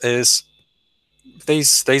is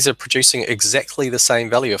these are producing exactly the same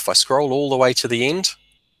value. If I scroll all the way to the end,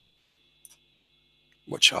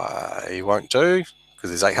 which I won't do because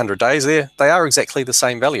there's 800 days there, they are exactly the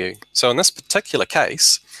same value. So in this particular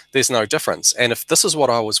case, there's no difference. And if this is what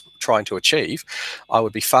I was trying to achieve, I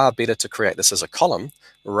would be far better to create this as a column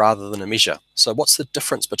rather than a measure. So what's the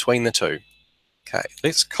difference between the two? Okay,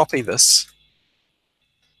 let's copy this,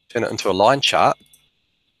 turn it into a line chart,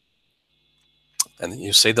 and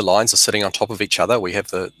you see the lines are sitting on top of each other. We have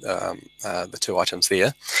the 2 items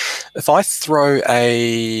there. If I throw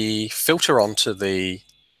a filter onto the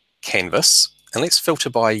canvas, and let's filter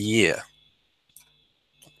by year.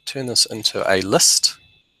 Turn this into a list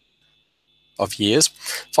of years.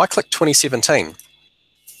 If I click 2017,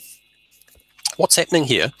 what's happening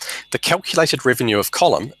here? The calculated revenue of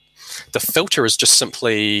column, the filter is just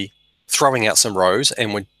simply throwing out some rows,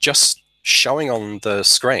 and we're just showing on the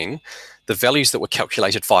screen the values that were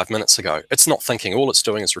calculated 5 minutes ago. It's not thinking. All it's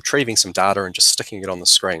doing is retrieving some data and just sticking it on the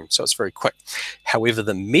screen. So it's very quick. However,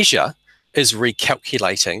 the measure is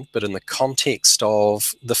recalculating, but in the context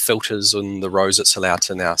of the filters and the rows it's allowed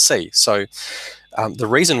to now see. So the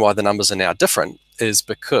reason why the numbers are now different is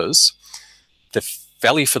because the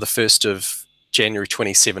value for the 1st of January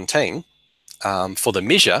 2017 for the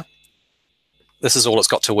measure, this is all it's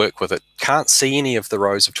got to work with. It can't see any of the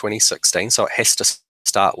rows of 2016, so it has to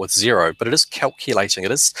start with 0, but it is calculating.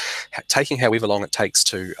 It is taking however long it takes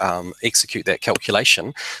to execute that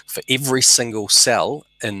calculation for every single cell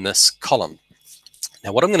in this column.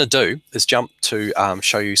 Now, what I'm going to do is jump to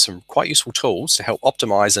show you some quite useful tools to help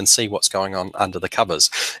optimize and see what's going on under the covers.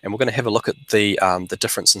 And we're going to have a look at the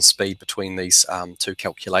difference in speed between these 2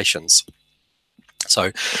 calculations.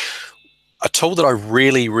 So a tool that I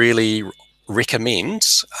really, really recommend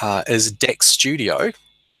is DAX Studio.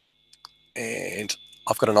 And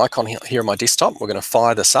I've got an icon here on my desktop. We're going to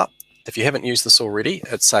fire this up. If you haven't used this already,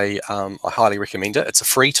 it's I highly recommend it. It's a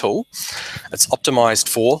free tool. It's optimized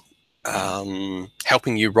for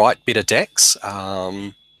helping you write better DAX.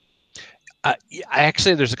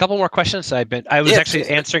 Actually, there's a couple more questions. I was actually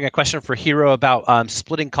answering a question for Hero about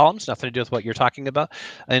splitting columns, nothing to do with what you're talking about.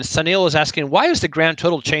 And Sunil is asking, why is the grand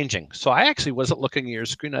total changing? So I actually wasn't looking at your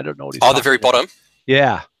screen. I don't know what he's talking the very about. bottom?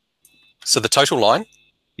 Yeah. So the total line?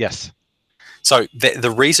 Yes. So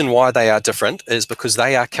the reason why they are different is because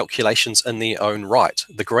they are calculations in their own right.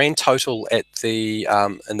 The grand total at the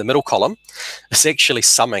in the middle column is actually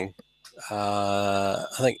summing, I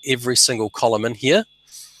think, every single column in here,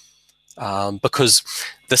 because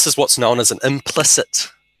this is what's known as an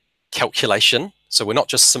implicit calculation. So we're not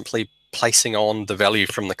just simply placing on the value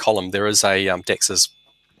from the column. There is a DAX is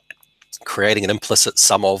creating an implicit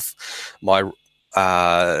sum of my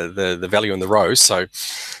the value in the rows. So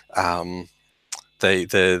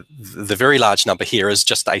the very large number here is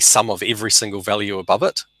just a sum of every single value above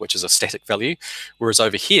it, which is a static value. Whereas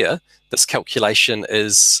over here, this calculation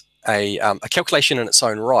is a calculation in its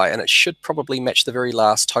own right, and it should probably match the very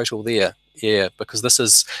last total there. Yeah, because this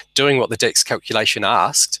is doing what the DAX calculation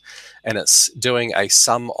asked, and it's doing a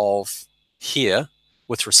sum of here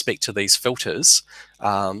with respect to these filters.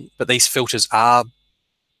 But these filters are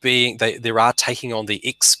they are taking on the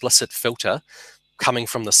explicit filter coming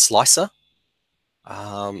from the slicer.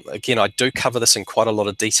 Again, I do cover this in quite a lot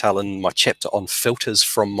of detail in my chapter on filters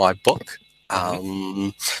from my book.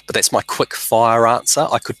 But that's my quick fire answer.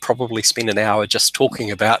 I could probably spend an hour just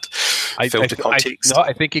talking about filter context. No,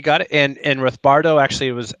 I think you got it. And with Bardo, actually,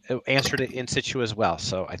 it was answered it in situ as well.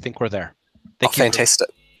 So I think we're there. Thank you. Fantastic.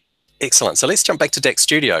 Excellent. So let's jump back to DAX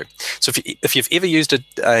Studio. So if you've ever used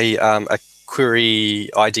a query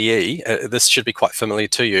IDE, this should be quite familiar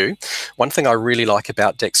to you. One thing I really like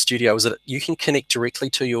about DAX Studio is that you can connect directly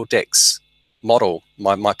to your DAX model,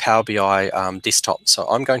 my Power BI desktop. So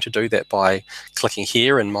I'm going to do that by clicking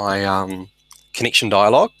here in my connection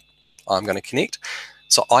dialog. I'm going to connect.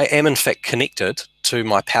 So I am in fact connected to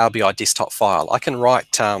my Power BI desktop file. I can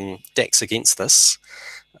write DAX against this.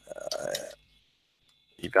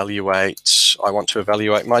 I want to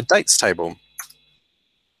evaluate my dates table.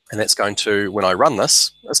 And that's going to, when I run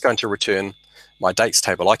this, it's going to return my dates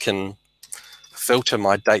table. I can filter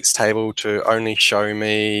my dates table to only show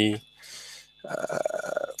me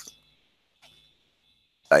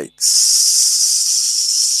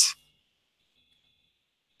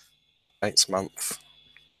dates month,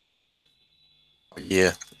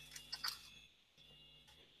 year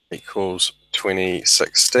equals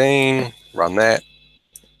 2016. Run that.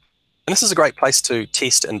 And this is a great place to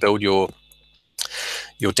test and build your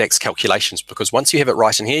DAX calculations, because once you have it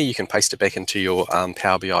right in here, you can paste it back into your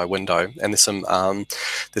Power BI window. And there's some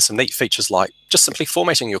neat features like just simply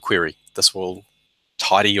formatting your query. This will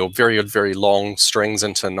tidy your very, very long strings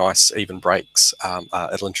into nice even breaks.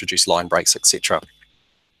 It'll introduce line breaks, etc.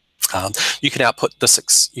 You can output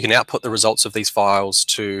this. You can output the results of these files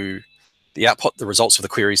to the results of the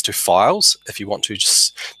queries to files. If you want to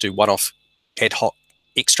just do one-off ad hoc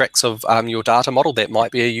extracts of your data model, that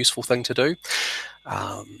might be a useful thing to do.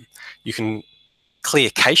 You can clear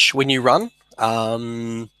cache when you run,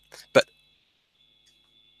 but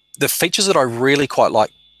the features that I really quite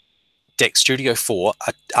like DAX Studio 4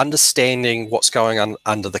 are understanding what's going on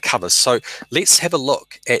under the covers. So let's have a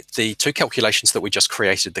look at the two calculations that we just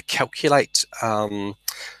created, the calculate,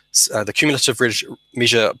 the cumulative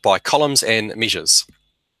measure by columns and measures.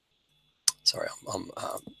 Sorry,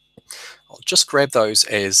 I'll just grab those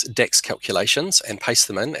as DAX calculations and paste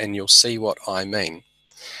them in, and you'll see what I mean.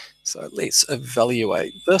 So let's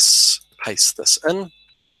evaluate this, paste this in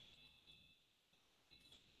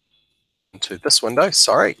into this window,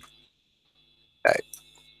 sorry. Okay.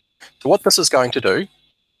 So what this is going to do,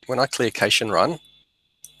 when I clear cache and run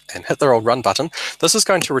and hit the old run button, this is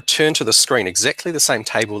going to return to the screen exactly the same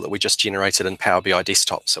table that we just generated in Power BI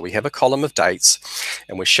Desktop. So we have a column of dates,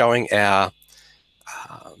 and we're showing our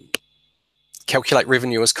calculate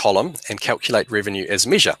revenue as column and calculate revenue as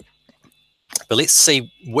measure. But let's see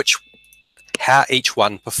how each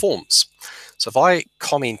one performs. So if I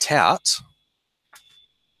comment out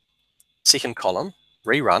second column,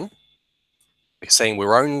 rerun, we're seeing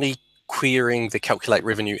we're only querying the calculate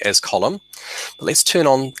revenue as column. But let's turn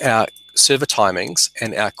on our server timings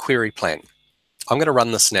and our query plan. I'm going to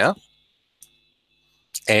run this now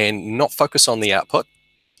and not focus on the output.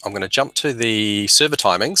 I'm going to jump to the server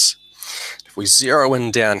timings. If we zero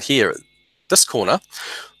in down here at this corner,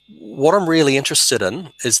 what I'm really interested in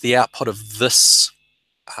is the output of this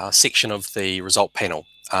section of the result panel.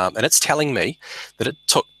 And it's telling me that it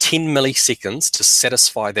took 10 milliseconds to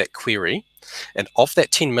satisfy that query. And of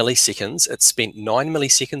that 10 milliseconds, it spent 9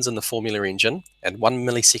 milliseconds in the formula engine and 1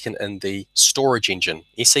 millisecond in the storage engine.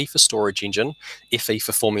 SE for storage engine, FE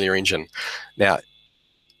for formula engine. Now,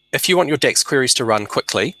 if you want your DAX queries to run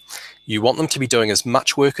quickly, you want them to be doing as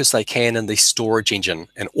much work as they can in the storage engine.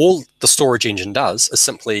 And all the storage engine does is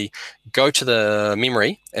simply go to the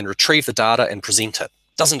memory and retrieve the data and present it.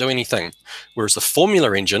 Doesn't do anything. Whereas the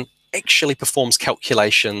formula engine actually performs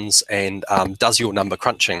calculations and does your number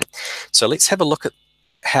crunching. So let's have a look at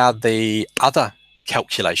how the other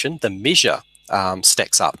calculation, the measure,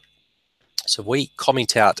 stacks up. So we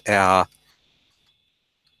comment out our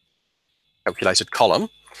calculated column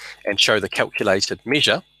and show the calculated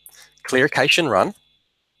measure, clear cache and run.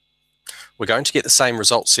 We're going to get the same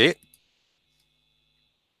result set.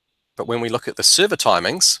 But when we look at the server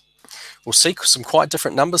timings, we'll see some quite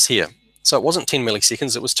different numbers here. So it wasn't 10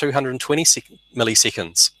 milliseconds, it was 220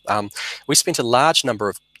 milliseconds. We spent a large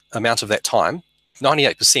amount of that time,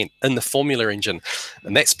 98%, in the formula engine.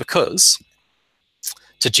 And that's because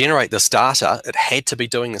to generate this data, it had to be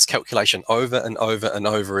doing this calculation over and over and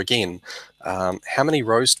over again. How many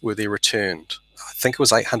rows were there returned? I think it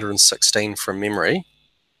was 816 from memory.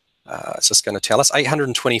 It's just going to tell us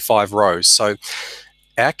 825 rows. So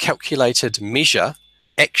our calculated measure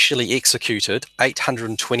actually executed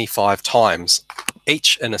 825 times,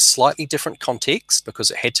 each in a slightly different context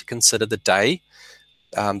because it had to consider the day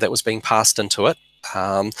that was being passed into it.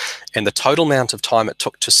 And the total amount of time it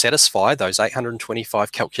took to satisfy those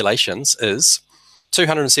 825 calculations is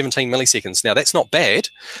 217 milliseconds. Now, that's not bad,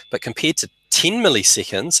 but compared to 10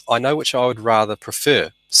 milliseconds, I know which I would rather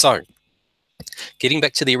prefer. So, getting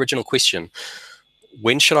back to the original question,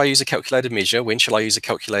 when should I use a calculated measure? When should I use a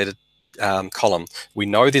calculated column? We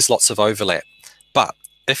know there's lots of overlap, but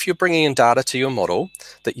if you're bringing in data to your model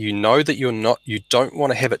that you know that you don't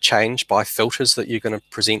want to have it changed by filters that you're going to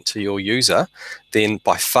present to your user, then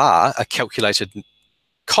by far a calculated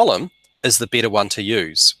column is the better one to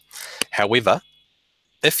use. However,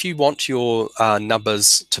 if you want your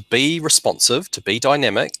numbers to be responsive, to be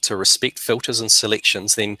dynamic, to respect filters and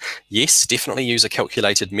selections, then yes, definitely use a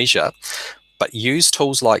calculated measure, but use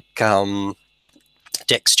tools like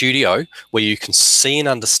DAX Studio, where you can see and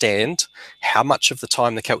understand how much of the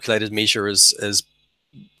time the calculated measure is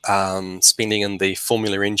spending in the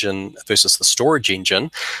formula engine versus the storage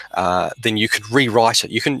engine, then you could rewrite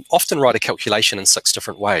it. You can often write a calculation in 6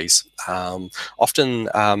 different ways. Often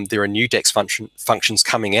there are new DAX functions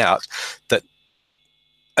coming out that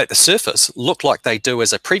at the surface look like they do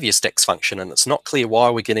as a previous DAX function, and it's not clear why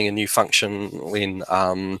we're getting a new function when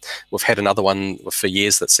we've had another one for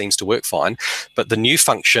years that seems to work fine. But the new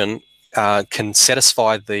function can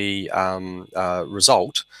satisfy the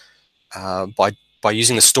result by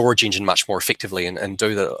using the storage engine much more effectively and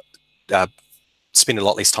do the spend a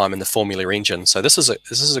lot less time in the formula engine. So this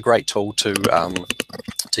is a great tool to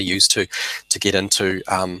use to get into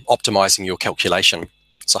optimizing your calculation.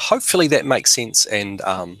 So hopefully that makes sense and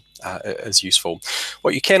is useful.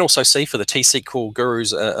 What you can also see for the T-SQL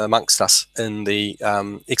gurus amongst us in the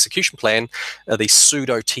execution plan are these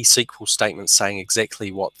pseudo T-SQL statements saying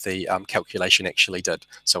exactly what the calculation actually did.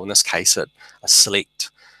 So in this case, a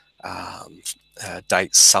select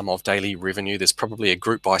date sum of daily revenue. There's probably a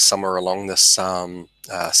group by somewhere along this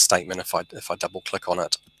statement if I double click on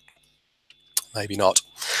it. Maybe not.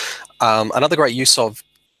 Another great use of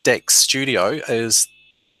DAX Studio is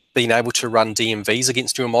being able to run DMVs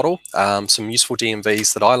against your model. Some useful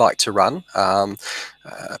DMVs that I like to run,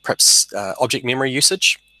 perhaps object memory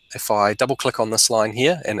usage. If I double click on this line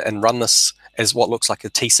here and run this as what looks like a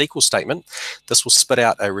T-SQL statement, this will spit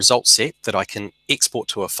out a result set that I can export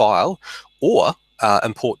to a file or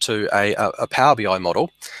import to a Power BI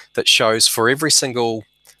model that shows for every single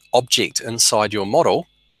object inside your model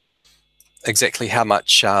exactly how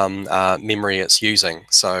much memory it's using.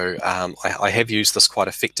 So I have used this quite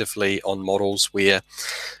effectively on models where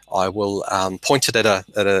I will point it at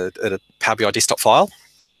a Power BI desktop file.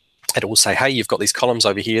 It will say, hey, you've got these columns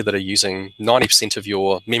over here that are using 90% of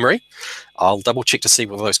your memory. I'll double check to see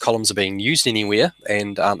whether those columns are being used anywhere.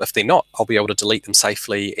 And if they're not, I'll be able to delete them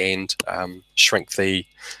safely and shrink the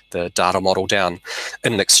data model down.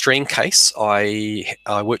 In an extreme case, I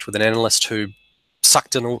worked with an analyst who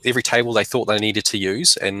sucked in every table they thought they needed to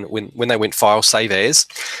use. And when they went file save as,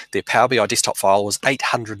 their Power BI desktop file was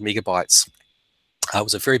 800 megabytes. It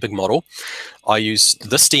was a very big model. I used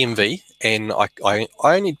this DMV and I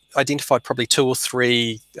only identified probably 2 or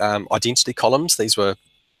 3 identity columns. These were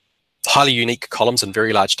highly unique columns in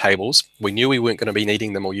very large tables. We knew we weren't going to be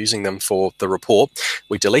needing them or using them for the report.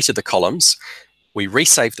 We deleted the columns. We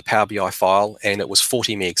resaved the Power BI file and it was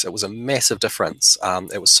 40 megs. It was a massive difference.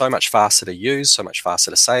 It was so much faster to use, so much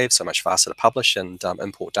faster to save, so much faster to publish and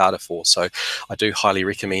import data for. So I do highly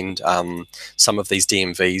recommend some of these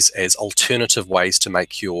DMVs as alternative ways to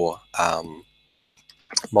make your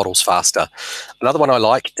models faster. Another one I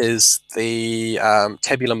like is the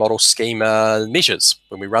tabular model schema measures.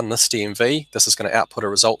 When we run this DMV, this is going to output a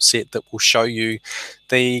result set that will show you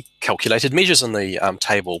the calculated measures in the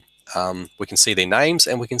table. We can see their names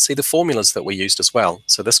and we can see the formulas that we used as well.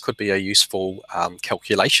 So this could be a useful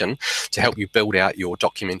calculation to help you build out your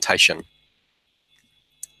documentation.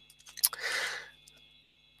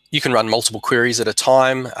 You can run multiple queries at a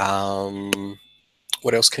time.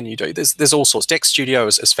 What else can you do? There's all sorts. DAX Studio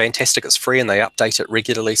is fantastic. It's free and they update it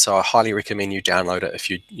regularly. So I highly recommend you download it if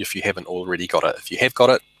you haven't already got it. If you have got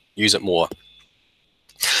it, use it more.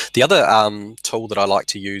 The other tool that I like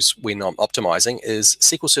to use when I'm optimizing is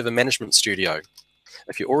SQL Server Management Studio.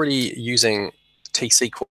 If you're already using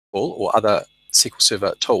T-SQL or other SQL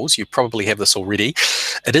Server tools, you probably have this already.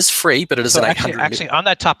 It is free, but it is an 800. Actually, on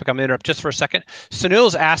that topic, I'm going to interrupt just for a second.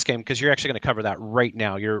 Sunil's asking, because you're actually going to cover that right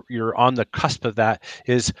now. You're on the cusp of that.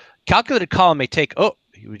 Is calculated column may take, oh,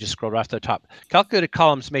 we just scrolled right to the top. Calculated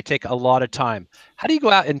columns may take a lot of time. How do you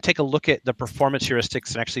go out and take a look at the performance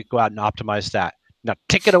heuristics and actually go out and optimize that? Now,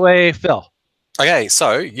 take it away, Phil. Okay,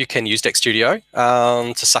 so you can use DAX Studio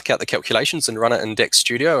to suck out the calculations and run it in DAX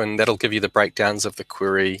Studio, and that'll give you the breakdowns of the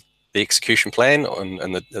query, the execution plan,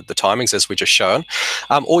 and the timings as we just shown.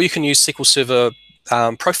 Or you can use SQL Server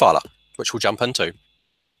Profiler, which we'll jump into.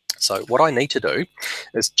 So what I need to do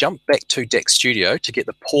is jump back to DAX Studio to get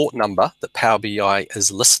the port number that Power BI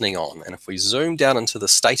is listening on. And if we zoom down into the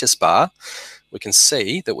status bar, we can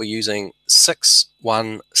see that we're using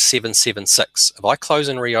 61776. If I close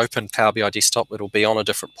and reopen Power BI Desktop, it'll be on a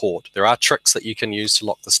different port. There are tricks that you can use to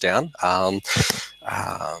lock this down. But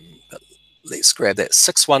let's grab that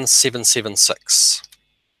 61776.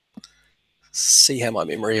 See how my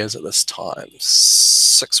memory is at this time.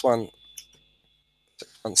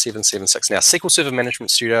 61776. Now, SQL Server Management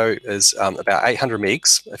Studio is about 800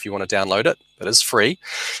 megs if you want to download it. It is free.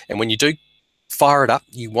 And when you do fire it up,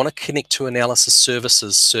 you want to connect to Analysis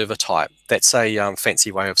Services server type. That's a fancy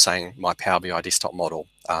way of saying my Power BI desktop model.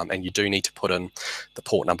 And you do need to put in the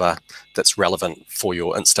port number that's relevant for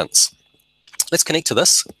your instance. Let's connect to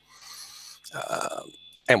this.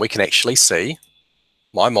 And we can actually see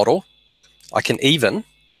my model. I can even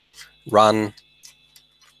run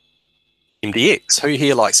MDX. Who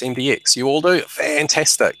here likes MDX? You all do?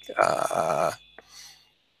 Fantastic.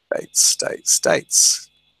 Dates.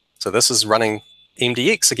 So this is running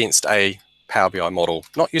MDX against a Power BI model.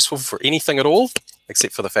 Not useful for anything at all,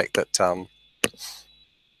 except for the fact that,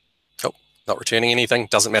 not returning anything,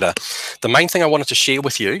 doesn't matter. The main thing I wanted to share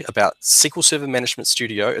with you about SQL Server Management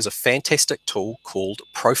Studio is a fantastic tool called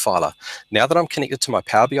Profiler. Now that I'm connected to my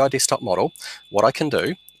Power BI desktop model, what I can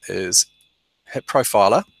do is hit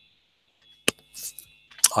Profiler.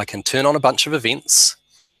 I can turn on a bunch of events,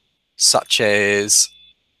 such as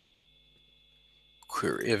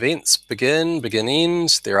query events, begin,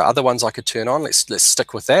 end. There are other ones I could turn on. Let's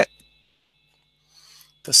stick with that.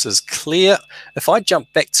 This is clear. If I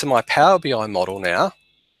jump back to my Power BI model now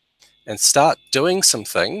and start doing some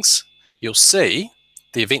things, you'll see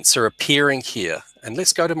the events are appearing here. And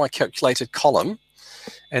let's go to my calculated column.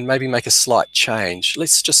 and maybe make a slight change.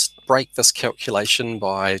 Let's just break this calculation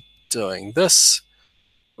by doing this.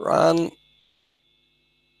 Run.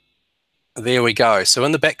 There we go. So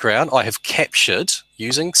in the background, I have captured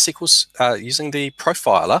using using the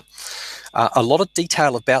profiler a lot of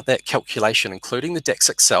detail about that calculation, including the DAX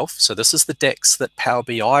itself. So this is the DAX that Power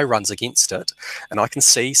BI runs against it, and I can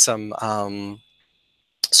see some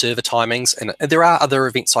server timings, and there are other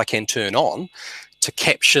events I can turn on to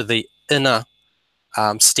capture the inner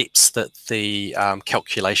steps that the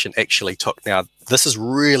calculation actually took. Now, this is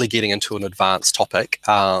really getting into an advanced topic.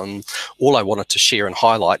 All I wanted to share and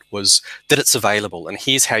highlight was that it's available, and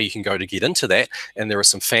here's how you can go to get into that. And there are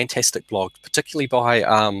some fantastic blogs, particularly by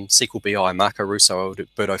SQL BI, Marco Russo,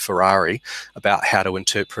 Alberto Ferrari, about how to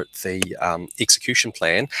interpret the execution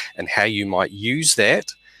plan and how you might use that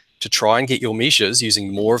to try and get your measures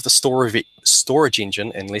using more of the storage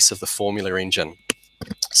engine and less of the formula engine.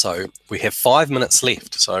 So we have 5 minutes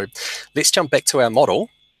left. So let's jump back to our model.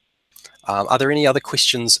 Are there any other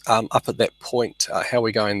questions up at that point? How are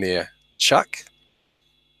we going there, Chuck?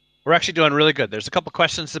 We're actually doing really good. There's a couple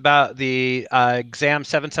questions about the exam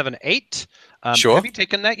 778. Sure. Have you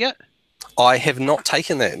taken that yet? I have not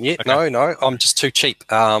taken that yet. Okay. No, I'm just too cheap.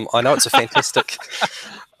 I know it's a fantastic.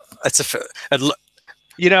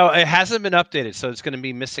 You know, it hasn't been updated, so it's going to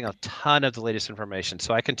be missing a ton of the latest information.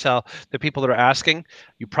 So I can tell the people that are asking,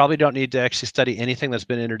 you probably don't need to actually study anything that's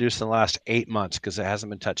been introduced in the last 8 months because it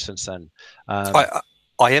hasn't been touched since then. I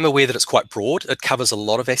am aware that it's quite broad. It covers a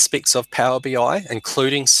lot of aspects of Power BI,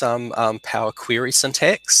 including some Power Query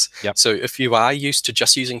syntax. Yep. So if you are used to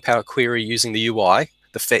just using Power Query using the UI,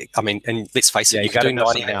 and let's face it, you got to know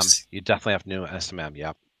SMM. You definitely have to know SMM.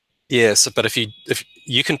 Yeah. Yeah, but if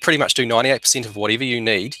you can pretty much do 98% of whatever you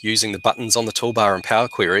need using the buttons on the toolbar in Power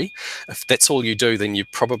Query, if that's all you do, then you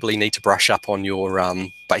probably need to brush up on your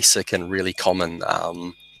basic and really common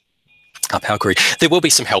Power Query. There will be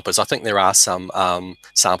some helpers. I think there are some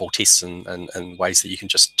sample tests and ways that you can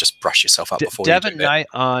just brush yourself up before you do that. Devin Knight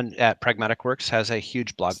at Pragmatic Works has a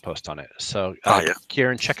huge blog post on it. So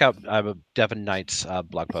Kieran, check out Devin Knight's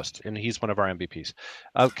blog post, and he's one of our MVPs.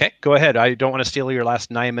 Okay, go ahead. I don't want to steal your last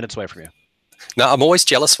 9 minutes away from you. No, I'm always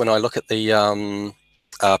jealous when I look at the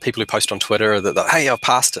people who post on Twitter that hey, I've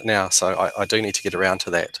passed it now. So I do need to get around to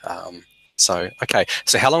that. Okay.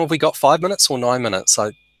 So how long have we got? 5 minutes or 9 minutes?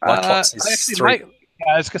 So my clock says 3.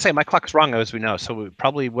 I was going to say, my clock's wrong, as we know. So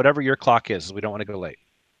probably whatever your clock is, we don't want to go late.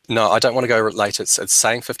 No, I don't want to go late. It's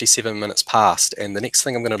saying 57 minutes past. And the next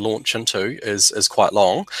thing I'm going to launch into is quite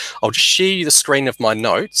long. I'll just share you the screen of my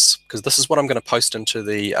notes, because this is what I'm going to post into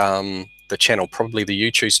the channel, probably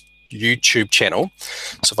the YouTube channel.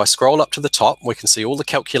 So if I scroll up to the top, we can see all the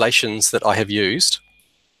calculations that I have used.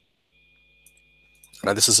 I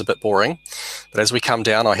know this is a bit boring, but as we come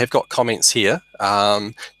down, I have got comments here.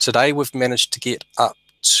 Today we've managed to get up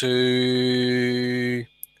to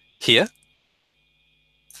here.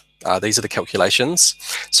 These are the calculations.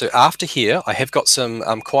 So after here, I have got some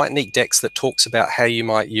quite neat DAX that talks about how you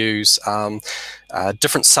might use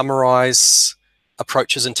different summarize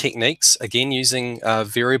approaches and techniques. Again, using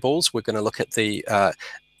variables, we're going to look at the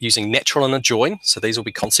using natural and adjoin. So these will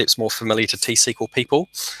be concepts more familiar to T-SQL people.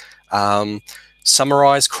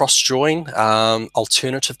 Summarize, cross-join,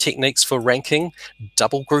 alternative techniques for ranking,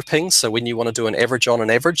 double grouping. So when you want to do an average on an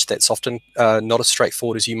average, that's often not as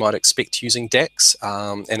straightforward as you might expect using DAX.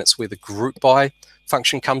 And it's where the group by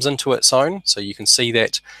function comes into its own. So you can see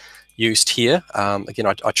that used here. Again,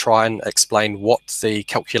 I try and explain what the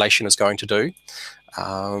calculation is going to do.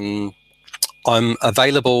 I'm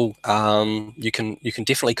available. You can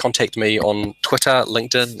definitely contact me on Twitter,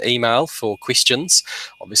 LinkedIn, email for questions.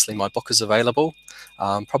 Obviously, my book is available.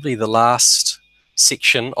 Probably the last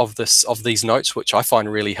section of these notes, which I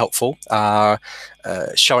find really helpful, are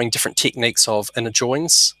showing different techniques of inner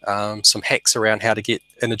joins, some hacks around how to get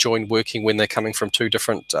inner join working when they're coming from two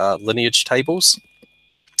different lineage tables,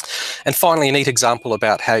 and finally, a neat example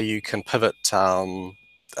about how you can pivot.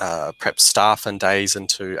 Perhaps staff and days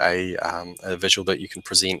into a visual that you can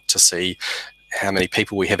present to see how many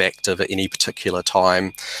people we have active at any particular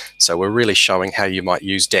time. So we're really showing how you might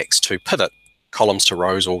use DAX to pivot columns to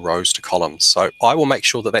rows or rows to columns. So I will make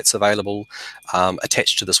sure that that's available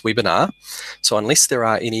attached to this webinar. So unless there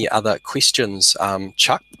are any other questions,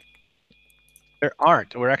 Chuck? There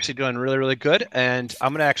aren't. We're actually doing really, really good. And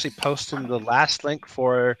I'm going to actually post in the last link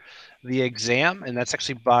for the exam, and that's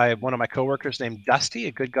actually by one of my coworkers named Dusty,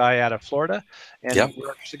 a good guy out of Florida. And we're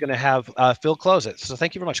actually going to have Phil close it. So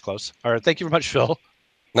thank you very much, thank you very much, Phil.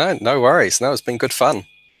 No worries. No, it's been good fun.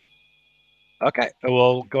 Okay,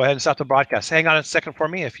 we'll go ahead and stop the broadcast. Hang on a second for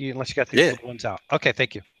me, unless you got these little ones out. Okay,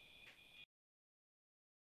 thank you.